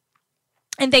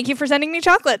 And thank you for sending me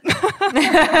chocolate.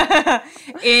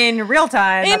 In real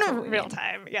time. In real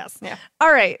time, yes. Yeah.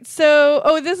 All right.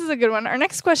 So, this is a good one. Our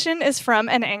next question is from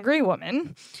an angry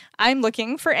woman. I'm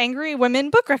looking for angry women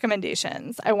book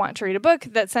recommendations. I want to read a book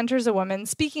that centers a woman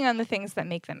speaking on the things that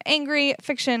make them angry.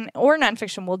 Fiction or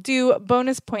nonfiction will do.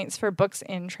 Bonus points for books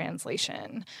in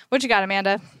translation. What you got,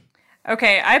 Amanda?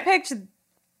 Okay, I picked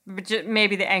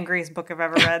maybe the angriest book I've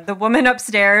ever read, The Woman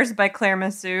Upstairs by Claire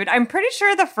Massoud. I'm pretty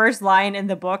sure the first line in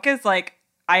the book is like,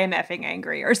 I am effing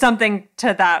angry or something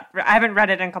to that. I haven't read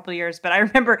it in a couple of years, but I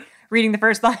remember reading the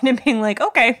first line and being like,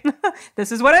 okay,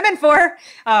 this is what I'm in for.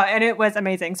 And it was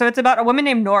amazing. So it's about a woman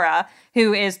named Nora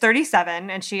who is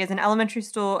 37 and she is an elementary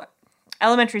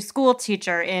school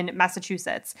teacher in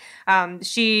Massachusetts.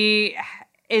 She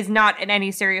is not in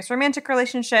any serious romantic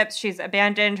relationships. She's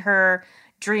abandoned her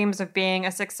dreams of being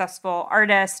a successful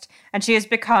artist, and she has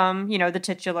become, the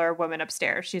titular woman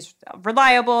upstairs. She's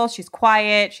reliable, she's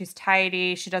quiet, she's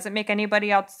tidy, she doesn't make anybody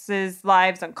else's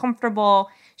lives uncomfortable,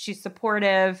 she's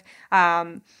supportive.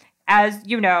 As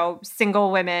you know, single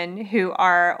women who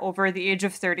are over the age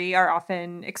of 30 are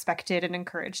often expected and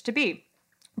encouraged to be.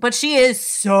 But she is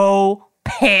so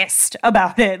pissed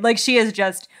about it. Like, she is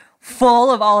just full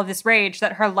of all of this rage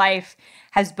that her life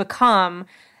has become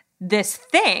this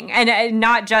thing, and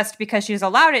not just because she's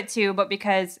allowed it to, but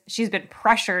because she's been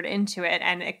pressured into it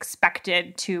and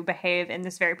expected to behave in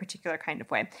this very particular kind of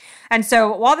way. And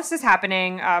so while this is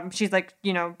happening, she's like,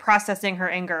 processing her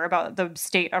anger about the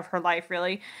state of her life,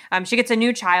 really. She gets a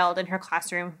new child in her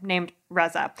classroom named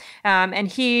Reza. And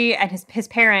he and his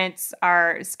parents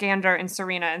are Skander and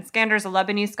Serena. And Skander's a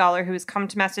Lebanese scholar who has come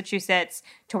to Massachusetts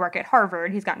to work at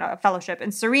Harvard. He's gotten a fellowship.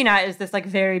 And Serena is this like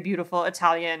very beautiful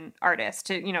Italian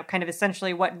artist, kind of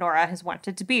essentially what Nora has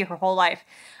wanted to be her whole life.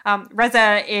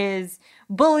 Reza is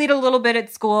bullied a little bit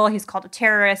at school. He's called a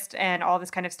terrorist and all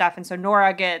this kind of stuff. And so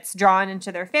Nora gets drawn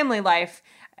into their family life,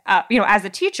 as a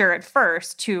teacher at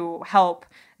first to help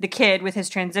the kid with his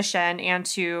transition and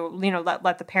to,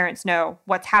 let the parents know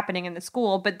what's happening in the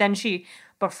school. But then she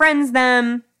befriends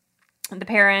them, the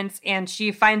parents, and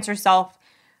she finds herself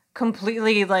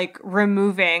completely like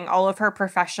removing all of her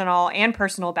professional and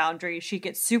personal boundaries. She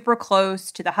gets super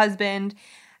close to the husband,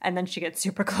 and then she gets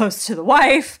super close to the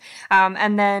wife.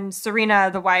 And then Serena,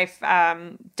 the wife,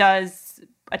 does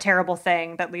a terrible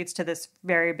thing that leads to this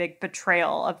very big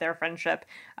betrayal of their friendship.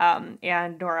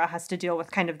 And Nora has to deal with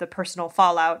kind of the personal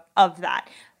fallout of that.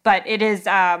 But it is,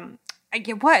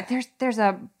 there's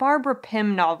a Barbara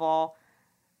Pym novel.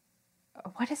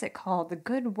 What is it called? The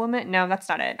Good Woman? No, that's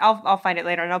not it. I'll find it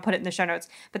later and I'll put it in the show notes.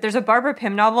 But there's a Barbara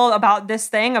Pym novel about this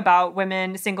thing, about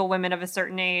women, single women of a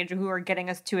certain age who are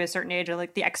getting us to a certain age, or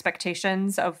like the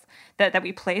expectations of that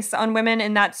we place on women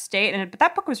in that state. But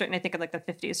that book was written, I think, in like the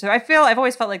 50s. So I've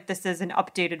always felt like this is an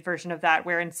updated version of that,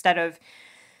 where instead of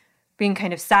being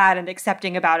kind of sad and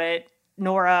accepting about it,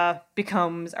 Nora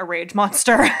becomes a rage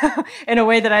monster in a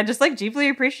way that I just like deeply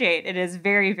appreciate. It is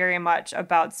very, very much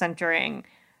about centering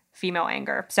female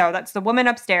anger. So that's The Woman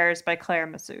Upstairs by Claire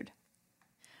Massoud.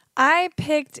 I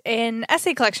picked an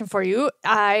essay collection for you.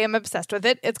 I am obsessed with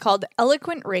it. It's called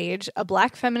Eloquent Rage, A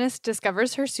Black Feminist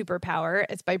Discovers Her Superpower.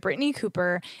 It's by Brittany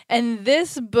Cooper. And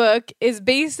this book is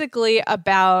basically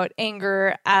about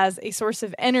anger as a source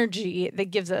of energy that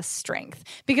gives us strength.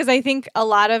 Because I think a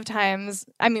lot of times,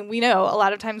 we know a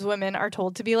lot of times women are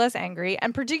told to be less angry,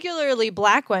 and particularly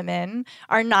Black women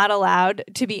are not allowed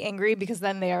to be angry because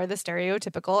then they are the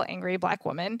stereotypical angry Black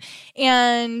woman.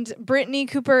 And Brittany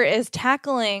Cooper is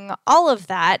tackling all of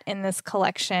that in this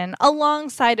collection,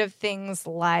 alongside of things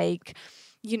like,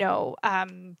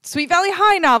 Sweet Valley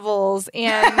High novels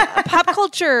and pop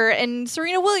culture and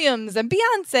Serena Williams and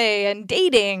Beyonce and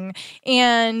dating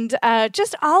and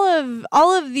just all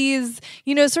of these,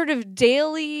 sort of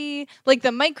daily, like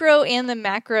the micro and the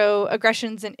macro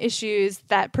aggressions and issues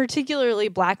that particularly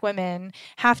Black women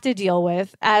have to deal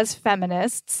with as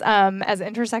feminists, as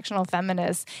intersectional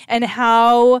feminists. And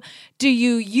how do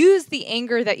you use the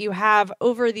anger that you have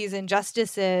over these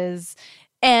injustices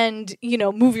and,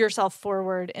 move yourself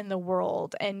forward in the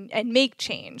world and make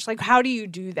change? Like, how do you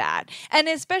do that? And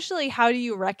especially, how do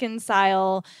you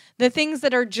reconcile the things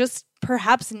that are just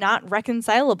perhaps not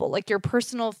reconcilable, like your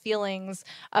personal feelings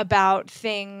about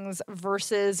things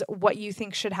versus what you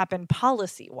think should happen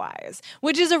policy-wise,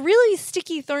 which is a really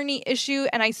sticky, thorny issue.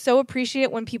 And I so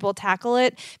appreciate when people tackle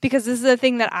it, because this is a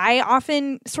thing that I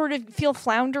often sort of feel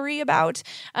floundery about.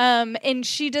 And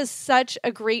she does such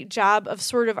a great job of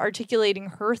sort of articulating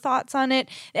her thoughts on it.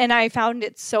 And I found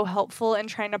it so helpful in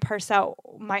trying to parse out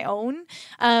my own.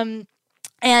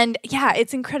 And yeah,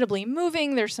 it's incredibly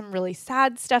moving. There's some really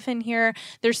sad stuff in here.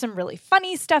 There's some really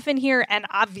funny stuff in here. And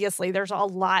obviously there's a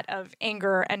lot of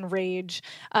anger and rage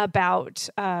about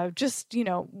just,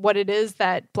 what it is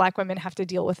that Black women have to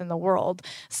deal with in the world.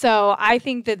 So I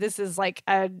think that this is like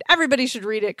everybody should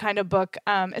read it kind of book,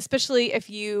 especially if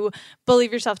you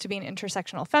believe yourself to be an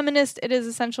intersectional feminist. It is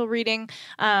essential reading,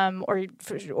 or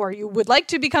you would like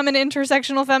to become an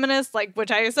intersectional feminist, which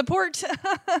I support.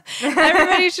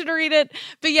 Everybody should read it.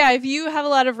 But yeah, if you have a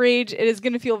lot of rage, it is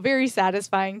going to feel very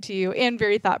satisfying to you and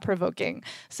very thought-provoking.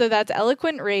 So that's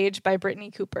Eloquent Rage by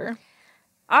Brittany Cooper.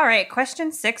 All right,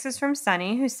 question 6 is from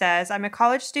Sunny, who says, I'm a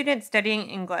college student studying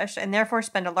English and therefore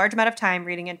spend a large amount of time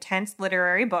reading intense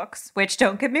literary books, which,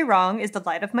 don't get me wrong, is the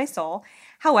light of my soul.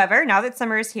 However, now that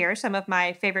summer is here, some of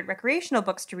my favorite recreational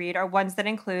books to read are ones that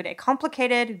include a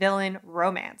complicated villain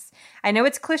romance. I know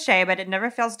it's cliche, but it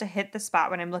never fails to hit the spot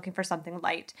when I'm looking for something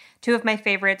light. 2 of my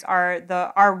favorites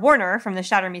are Warner from the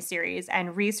Shatter Me series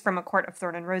and Reese from A Court of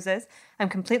Thorn and Roses. I'm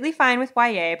completely fine with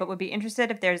YA, but would be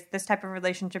interested if there's this type of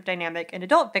relationship dynamic in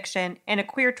adult fiction, and a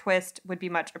queer twist would be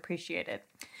much appreciated.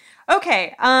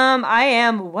 Okay, I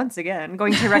am once again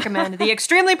going to recommend the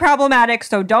extremely problematic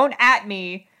So Don't At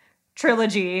Me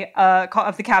trilogy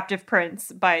of The Captive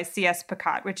Prince by C.S.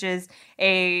 Pacat, which is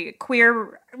a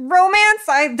queer romance.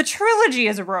 The trilogy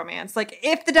is a romance.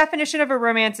 If the definition of a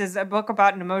romance is a book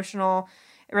about an emotional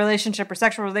relationship or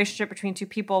sexual relationship between 2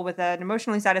 people with an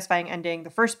emotionally satisfying ending, the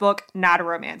first book, not a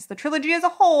romance. The trilogy as a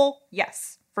whole,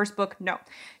 yes. First book, no.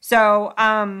 So,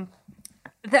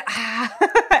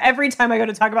 every time I go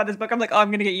to talk about this book, I'm like, I'm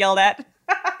going to get yelled at.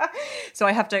 So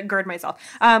I have to gird myself.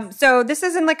 So this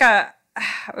is in a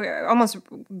almost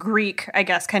Greek, I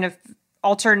guess, kind of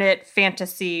alternate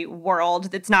fantasy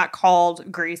world. It's not called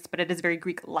Greece, but it is very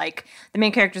Greek-like. The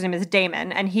main character's name is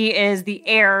Damon, and he is the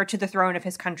heir to the throne of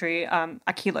his country,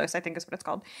 Achelos, I think is what it's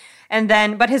called.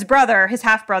 But his brother, his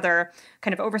half-brother,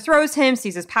 kind of overthrows him,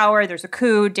 seizes power. There's a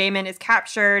coup. Damon is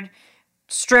captured,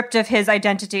 stripped of his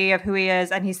identity of who he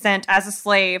is, and he's sent as a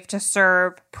slave to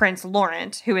serve Prince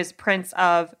Laurent, who is Prince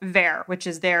of Ver, which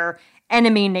is their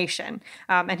enemy nation.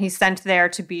 And he's sent there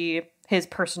to be his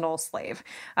personal slave.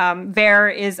 Ver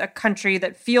is a country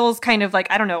that feels kind of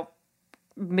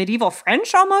medieval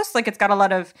French almost. It's got a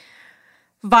lot of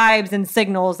vibes and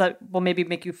signals that will maybe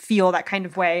make you feel that kind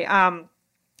of way.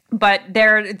 But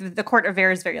the court of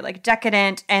Ver is very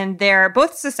decadent, and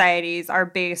both societies are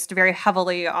based very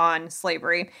heavily on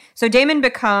slavery. So Damon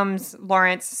becomes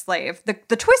Laurent's slave.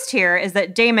 The twist here is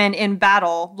that Damon, in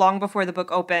battle, long before the book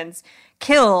opens,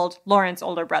 killed Laurent's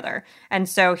older brother. And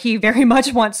so he very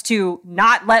much wants to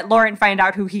not let Laurent find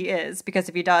out who he is, because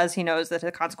if he does, he knows that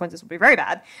the consequences will be very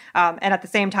bad. And at the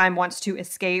same time wants to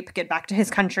escape, get back to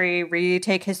his country,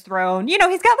 retake his throne. He's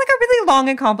got a really long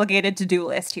and complicated to-do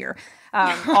list here.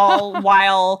 All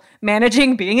while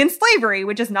managing being in slavery,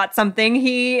 which is not something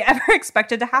he ever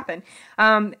expected to happen.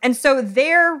 And so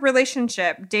their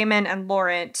relationship, Damon and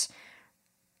Laurent,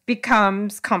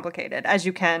 becomes complicated, as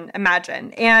you can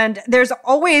imagine. And there's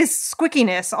always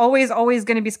squickiness, always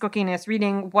going to be squickiness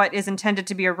reading what is intended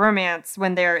to be a romance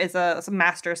when there is a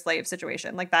master-slave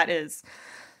situation. That is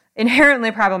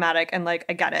inherently problematic, and I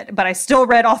get it. But I still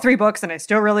read all 3 books, and I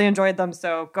still really enjoyed them,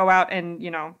 so go out and,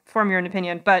 form your own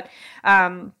opinion. But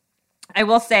I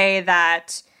will say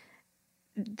that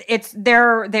it's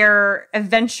their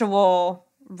eventual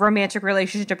romantic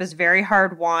relationship is very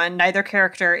hard won. Neither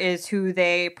character is who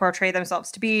they portray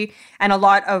themselves to be, and a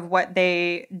lot of what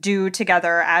they do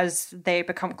together as they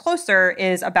become closer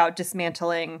is about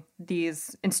dismantling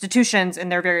these institutions in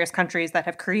their various countries that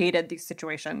have created these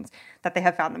situations that they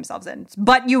have found themselves in.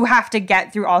 But you have to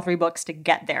get through all 3 books to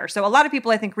get there. So a lot of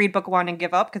people, I think, read book 1 and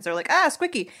give up because they're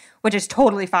squicky, which is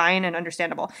totally fine and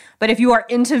understandable. But if you are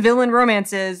into villain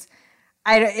romances,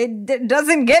 it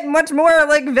doesn't get much more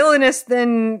villainous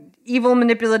than evil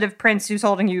manipulative prince who's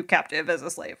holding you captive as a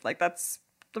slave. That's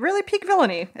really peak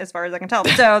villainy as far as I can tell.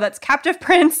 So that's Captive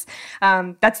Prince.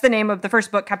 That's the name of the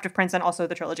first book, Captive Prince, and also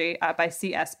the trilogy by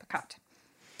C.S. Pacat.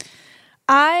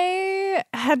 I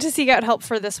had to seek out help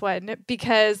for this one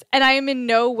because, and I am in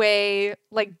no way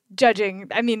like judging.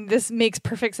 I mean, this makes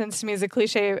perfect sense to me as a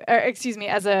cliche, or excuse me,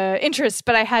 as a interest,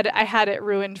 but I had it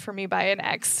ruined for me by an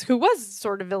ex who was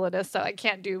sort of villainous, so I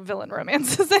can't do villain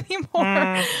romances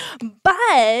anymore.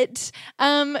 But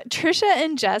Trisha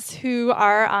and Jess, who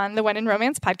are on the When in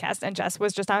Romance podcast, and Jess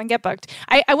was just on Get Booked,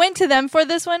 I went to them for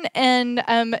this one, and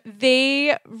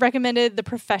they recommended The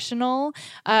Professional,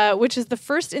 which is the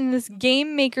first in this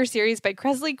Game Maker series by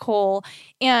Kresley Cole,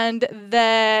 and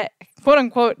the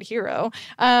quote-unquote hero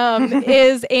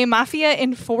is a mafia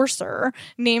enforcer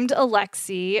named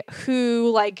Alexei,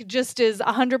 who like just is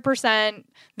 100%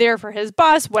 there for his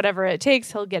boss. Whatever it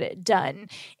takes, he'll get it done.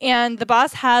 And the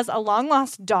boss has a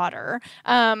long-lost daughter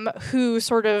who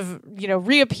sort of,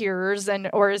 reappears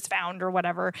or is found or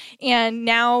whatever. And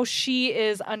now she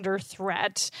is under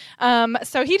threat.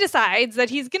 So he decides that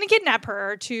he's going to kidnap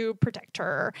her to protect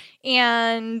her.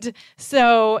 And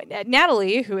so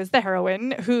Natalie, who is the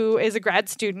heroine, who is a grad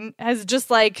student, has just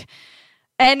like,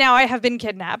 and now I have been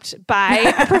kidnapped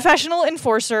by a professional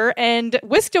enforcer and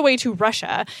whisked away to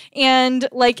Russia, and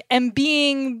like am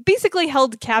being basically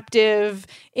held captive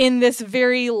in this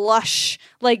very lush,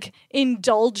 like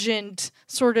indulgent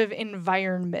sort of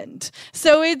environment.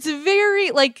 So it's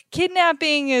very like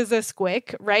kidnapping is a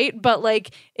squick, right? But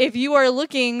like if you are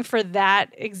looking for that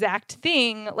exact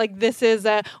thing, like this is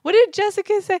what did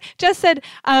Jessica say? Jess said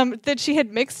that she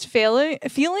had mixed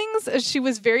feelings. She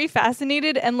was very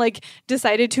fascinated and like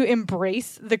decided to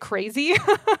embrace the crazy.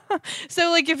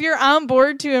 So like if you're on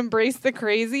board to embrace the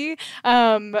crazy,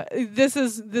 this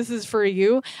is for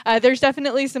you. There's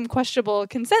definitely some questionable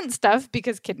consent stuff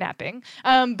because kidnapping.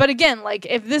 But again, like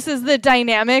if this is the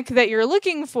dynamic that you're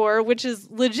looking for, which is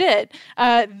legit,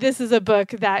 this is a book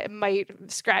that might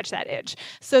scratch that itch.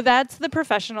 So that's The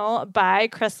Professional by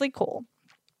Kresley Cole.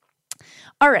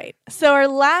 All right. So our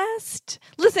last,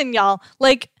 listen, y'all,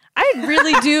 like I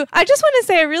really do. I just want to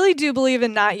say I really do believe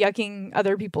in not yucking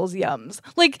other people's yums.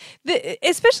 Like,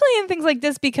 especially in things like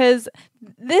this, because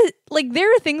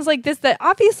there are things like this that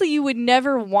obviously you would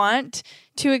never want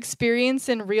to experience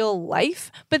in real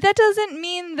life, but that doesn't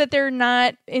mean that they're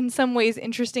not in some ways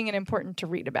interesting and important to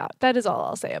read about. That is all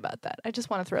I'll say about that. I just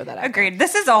want to throw that out. Agreed.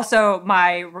 This is also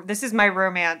my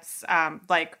romance,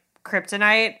 like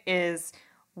kryptonite is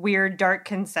weird, dark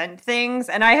consent things.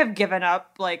 And I have given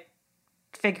up like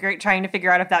trying to figure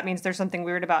out if that means there's something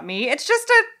weird about me. It's just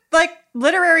a like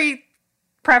literary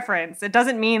preference. It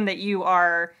doesn't mean that you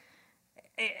are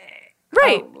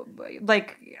right.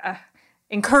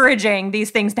 Encouraging these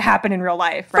things to happen in real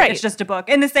life, right? It's just a book.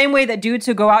 In the same way that dudes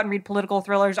who go out and read political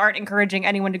thrillers aren't encouraging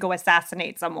anyone to go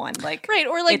assassinate someone. Like, right.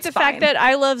 Or like the fact that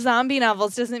I love zombie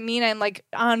novels doesn't mean I'm like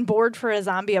on board for a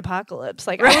zombie apocalypse.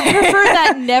 Like I would prefer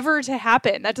that never to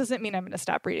happen. That doesn't mean I'm going to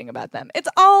stop reading about them. It's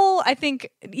all, I think,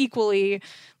 equally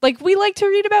like we like to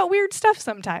read about weird stuff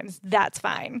sometimes. That's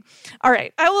fine. All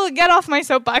right. I will get off my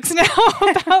soapbox now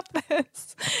about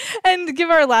this and give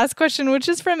our last question, which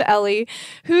is from Ellie,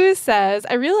 who says,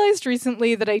 I realized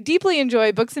recently that I deeply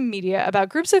enjoy books and media about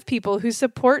groups of people who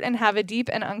support and have a deep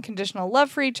and unconditional love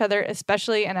for each other,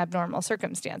 especially in abnormal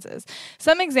circumstances.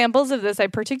 Some examples of this I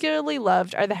particularly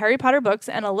loved are the Harry Potter books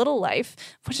and A Little Life,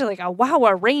 which is like a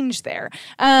range there.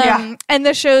 And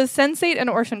the shows Sense8 and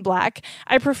Orphan Black.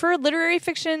 I prefer literary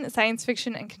fiction, science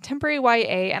fiction, and contemporary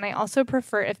YA, and I also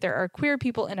prefer if there are queer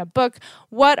people in a book.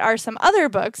 What are some other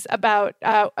books about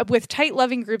with tight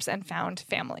loving groups and found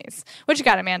families? What you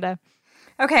got, Amanda?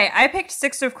 Okay, I picked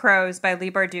Six of Crows by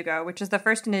Leigh Bardugo, which is the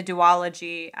first in a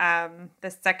duology. The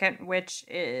second, which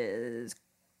is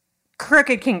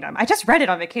Crooked Kingdom. I just read it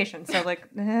on vacation, so like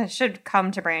it should come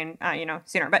to brain,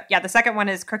 sooner. But yeah, the second one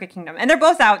is Crooked Kingdom, and they're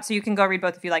both out, so you can go read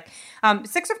both if you like.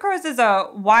 Six of Crows is a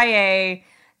YA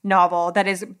novel that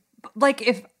is like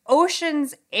if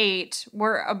Ocean's 8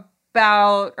 were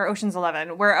about, or Ocean's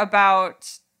 11 were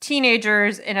about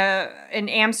teenagers in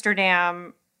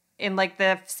Amsterdam in like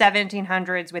the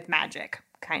 1700s with magic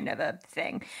kind of a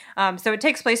thing. So it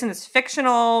takes place in this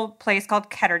fictional place called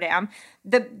Ketterdam.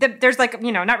 There's like,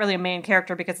 not really a main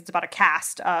character because it's about a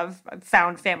cast of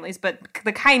found families, but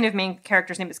the kind of main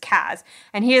character's name is Kaz,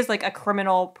 and he is like a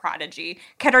criminal prodigy.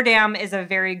 Ketterdam is a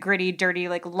very gritty, dirty,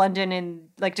 like London and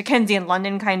like Dickensian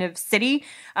London kind of city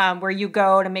where you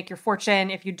go to make your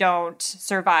fortune. If you don't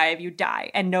survive, you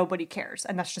die, and nobody cares.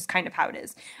 And that's just kind of how it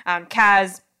is.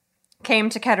 Kaz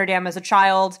came to Ketterdam as a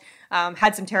child,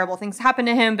 had some terrible things happen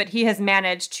to him, but he has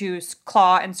managed to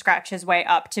claw and scratch his way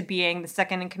up to being the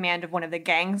second in command of one of the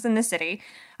gangs in the city.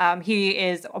 He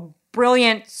is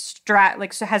brilliant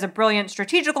has a brilliant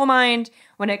strategical mind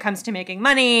when it comes to making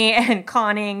money and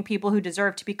conning people who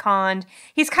deserve to be conned.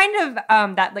 He's kind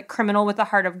of that like criminal with a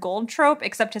heart of gold trope,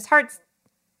 except his heart's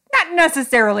not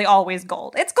necessarily always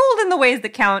gold. It's gold in the ways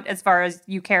that count as far as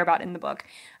you care about in the book.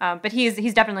 But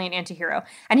he's definitely an anti-hero.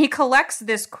 And he collects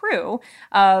this crew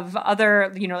of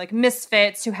other, like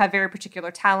misfits who have very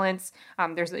particular talents.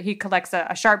 He collects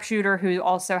a sharpshooter who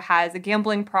also has a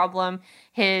gambling problem.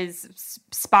 His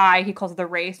spy, he calls the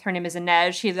Wraith. Her name is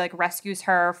Inej. He like rescues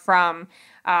her from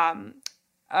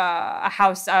a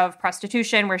house of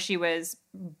prostitution where she was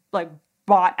like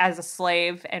bought as a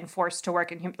slave and forced to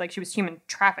work in she was human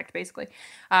trafficked basically.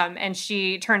 And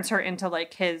she turns her into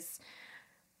like his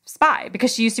spy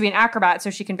because she used to be an acrobat, so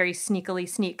she can very sneakily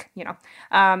sneak,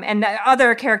 and the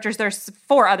other characters, there's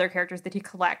 4 other characters that he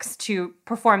collects to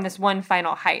perform this one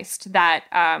final heist that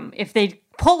if they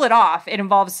pull it off, it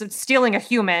involves stealing a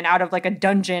human out of like a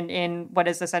dungeon in what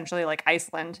is essentially like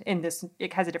Iceland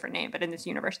it has a different name, but in this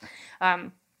universe.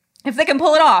 If they can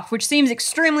pull it off, which seems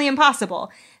extremely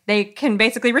impossible, they can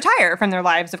basically retire from their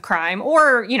lives of crime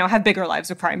or, have bigger lives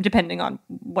of crime, depending on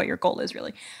what your goal is,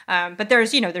 really. But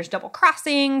there's double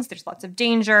crossings, there's lots of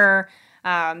danger,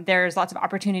 there's lots of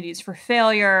opportunities for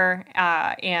failure,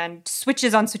 and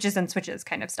switches on switches and switches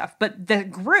kind of stuff. But the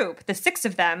group, the 6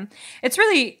 of them, it's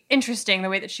really interesting the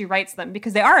way that she writes them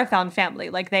because they are a found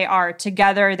family. Like they are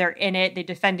together, they're in it, they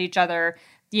defend each other,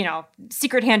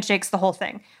 secret handshakes, the whole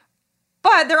thing.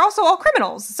 But they're also all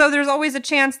criminals. So there's always a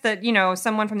chance that,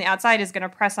 someone from the outside is going to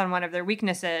press on one of their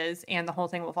weaknesses and the whole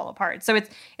thing will fall apart. So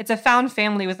it's a found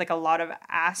family with like a lot of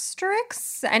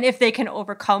asterisks. And if they can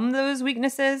overcome those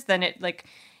weaknesses, then it like,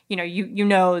 you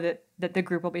know that the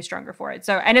group will be stronger for it.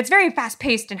 So, and it's very fast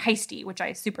paced and heisty, which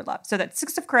I super love. So that's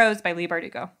 6 of Crows by Leigh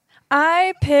Bardugo.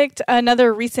 I picked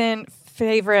another recent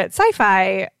favorite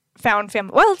sci-fi found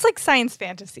family. Well, it's like science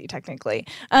fantasy, technically.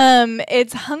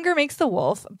 It's Hunger Makes the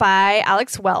Wolf by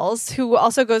Alex Wells, who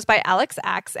also goes by Alex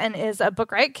Axe and is a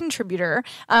Book Riot contributor.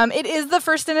 It is the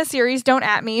first in a series, don't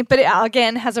at me, but it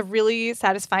again has a really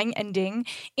satisfying ending.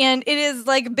 And it is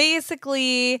like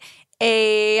basically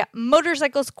a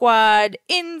motorcycle squad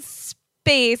in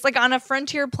space, like on a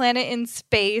frontier planet in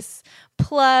space,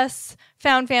 plus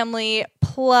found family,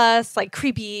 plus like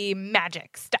creepy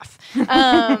magic stuff.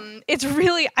 It's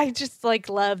really, I just like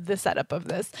love the setup of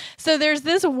this. So there's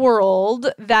this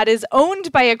world that is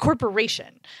owned by a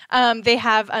corporation. They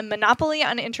have a monopoly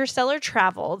on interstellar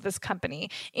travel, this company,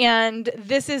 and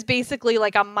this is basically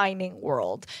like a mining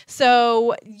world.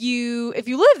 So if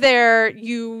you live there,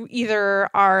 you either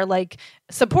are like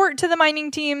support to the mining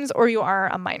teams or you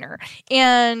are a miner.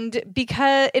 And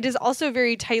because it is also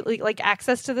very tightly, like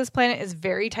access to this planet is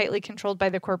very tightly controlled by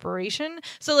the corporation.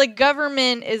 So like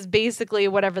government is basically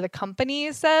whatever the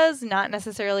company says, not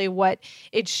necessarily what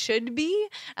it should be.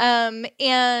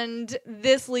 And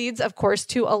this leads, of course,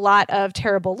 to a lot of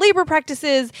terrible labor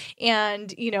practices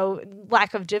and,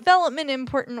 lack of development in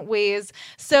important ways.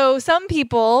 So some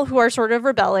people who are sort of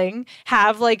rebelling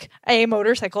have like a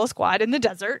motorcycle squad in the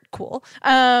desert. Cool.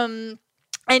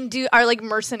 And are like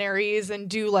mercenaries and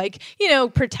do like,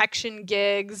 protection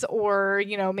gigs or,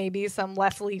 maybe some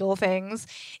less legal things.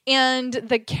 And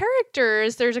the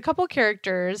characters, there's a couple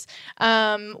characters.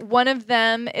 One of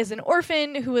them is an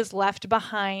orphan who was left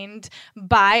behind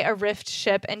by a rift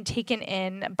ship and taken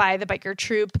in by the biker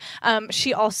troop.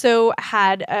 She also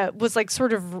was like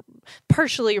sort of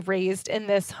partially raised in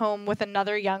this home with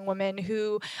another young woman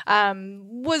who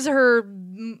was her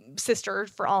sister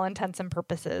for all intents and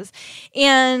purposes.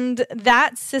 And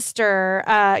that sister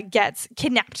gets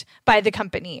kidnapped by the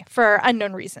company for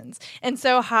unknown reasons. And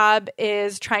so Hob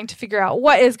is trying to figure out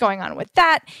what is going on with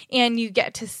that. And you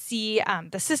get to see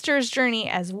the sister's journey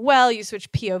as well. You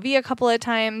switch POV a couple of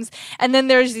times. And then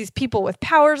there's these people with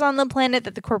powers on the planet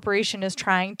that the corporation is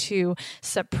trying to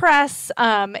suppress.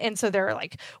 And so there are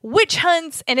like witch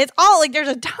hunts and it's all like there's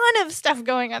a ton of stuff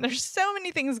going on. There's so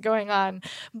many things going on.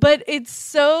 But it's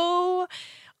so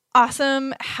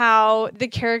awesome how the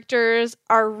characters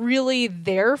are really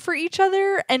there for each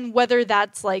other, and whether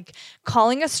that's like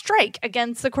calling a strike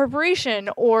against the corporation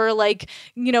or like,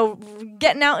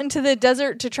 getting out into the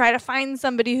desert to try to find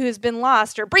somebody who's been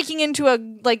lost or breaking into a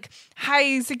like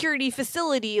high security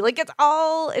facility. Like it's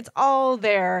all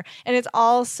there, and it's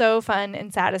all so fun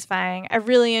and satisfying. I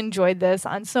really enjoyed this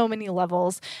on so many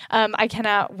levels. I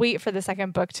cannot wait for the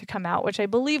second book to come out, which I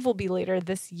believe will be later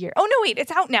this year. Oh no, wait,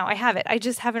 it's out now. I have it. I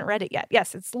just haven't haven't read it yet.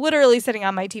 Yes, it's literally sitting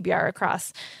on my TBR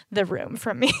across the room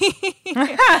from me.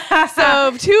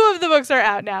 So 2 of the books are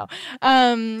out now.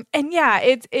 And yeah,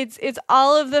 it's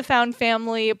all of the found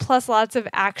family plus lots of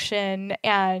action,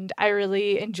 and I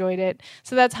really enjoyed it.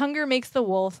 So that's Hunger Makes the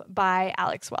Wolf by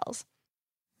Alex Wells.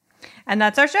 And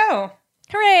that's our show.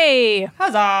 Hooray!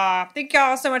 Huzzah! Thank you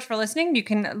all so much for listening. You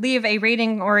can leave a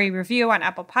rating or a review on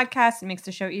Apple Podcasts. It makes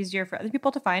the show easier for other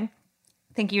people to find.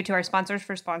 Thank you to our sponsors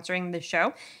for sponsoring the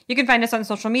show. You can find us on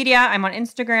social media. I'm on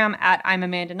Instagram at I'm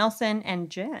Amanda Nelson. And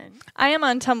Jen? I am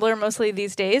on Tumblr mostly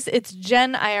these days. It's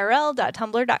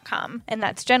jenirl.tumblr.com. And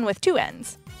that's Jen with 2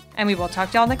 N's. And we will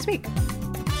talk to y'all next week.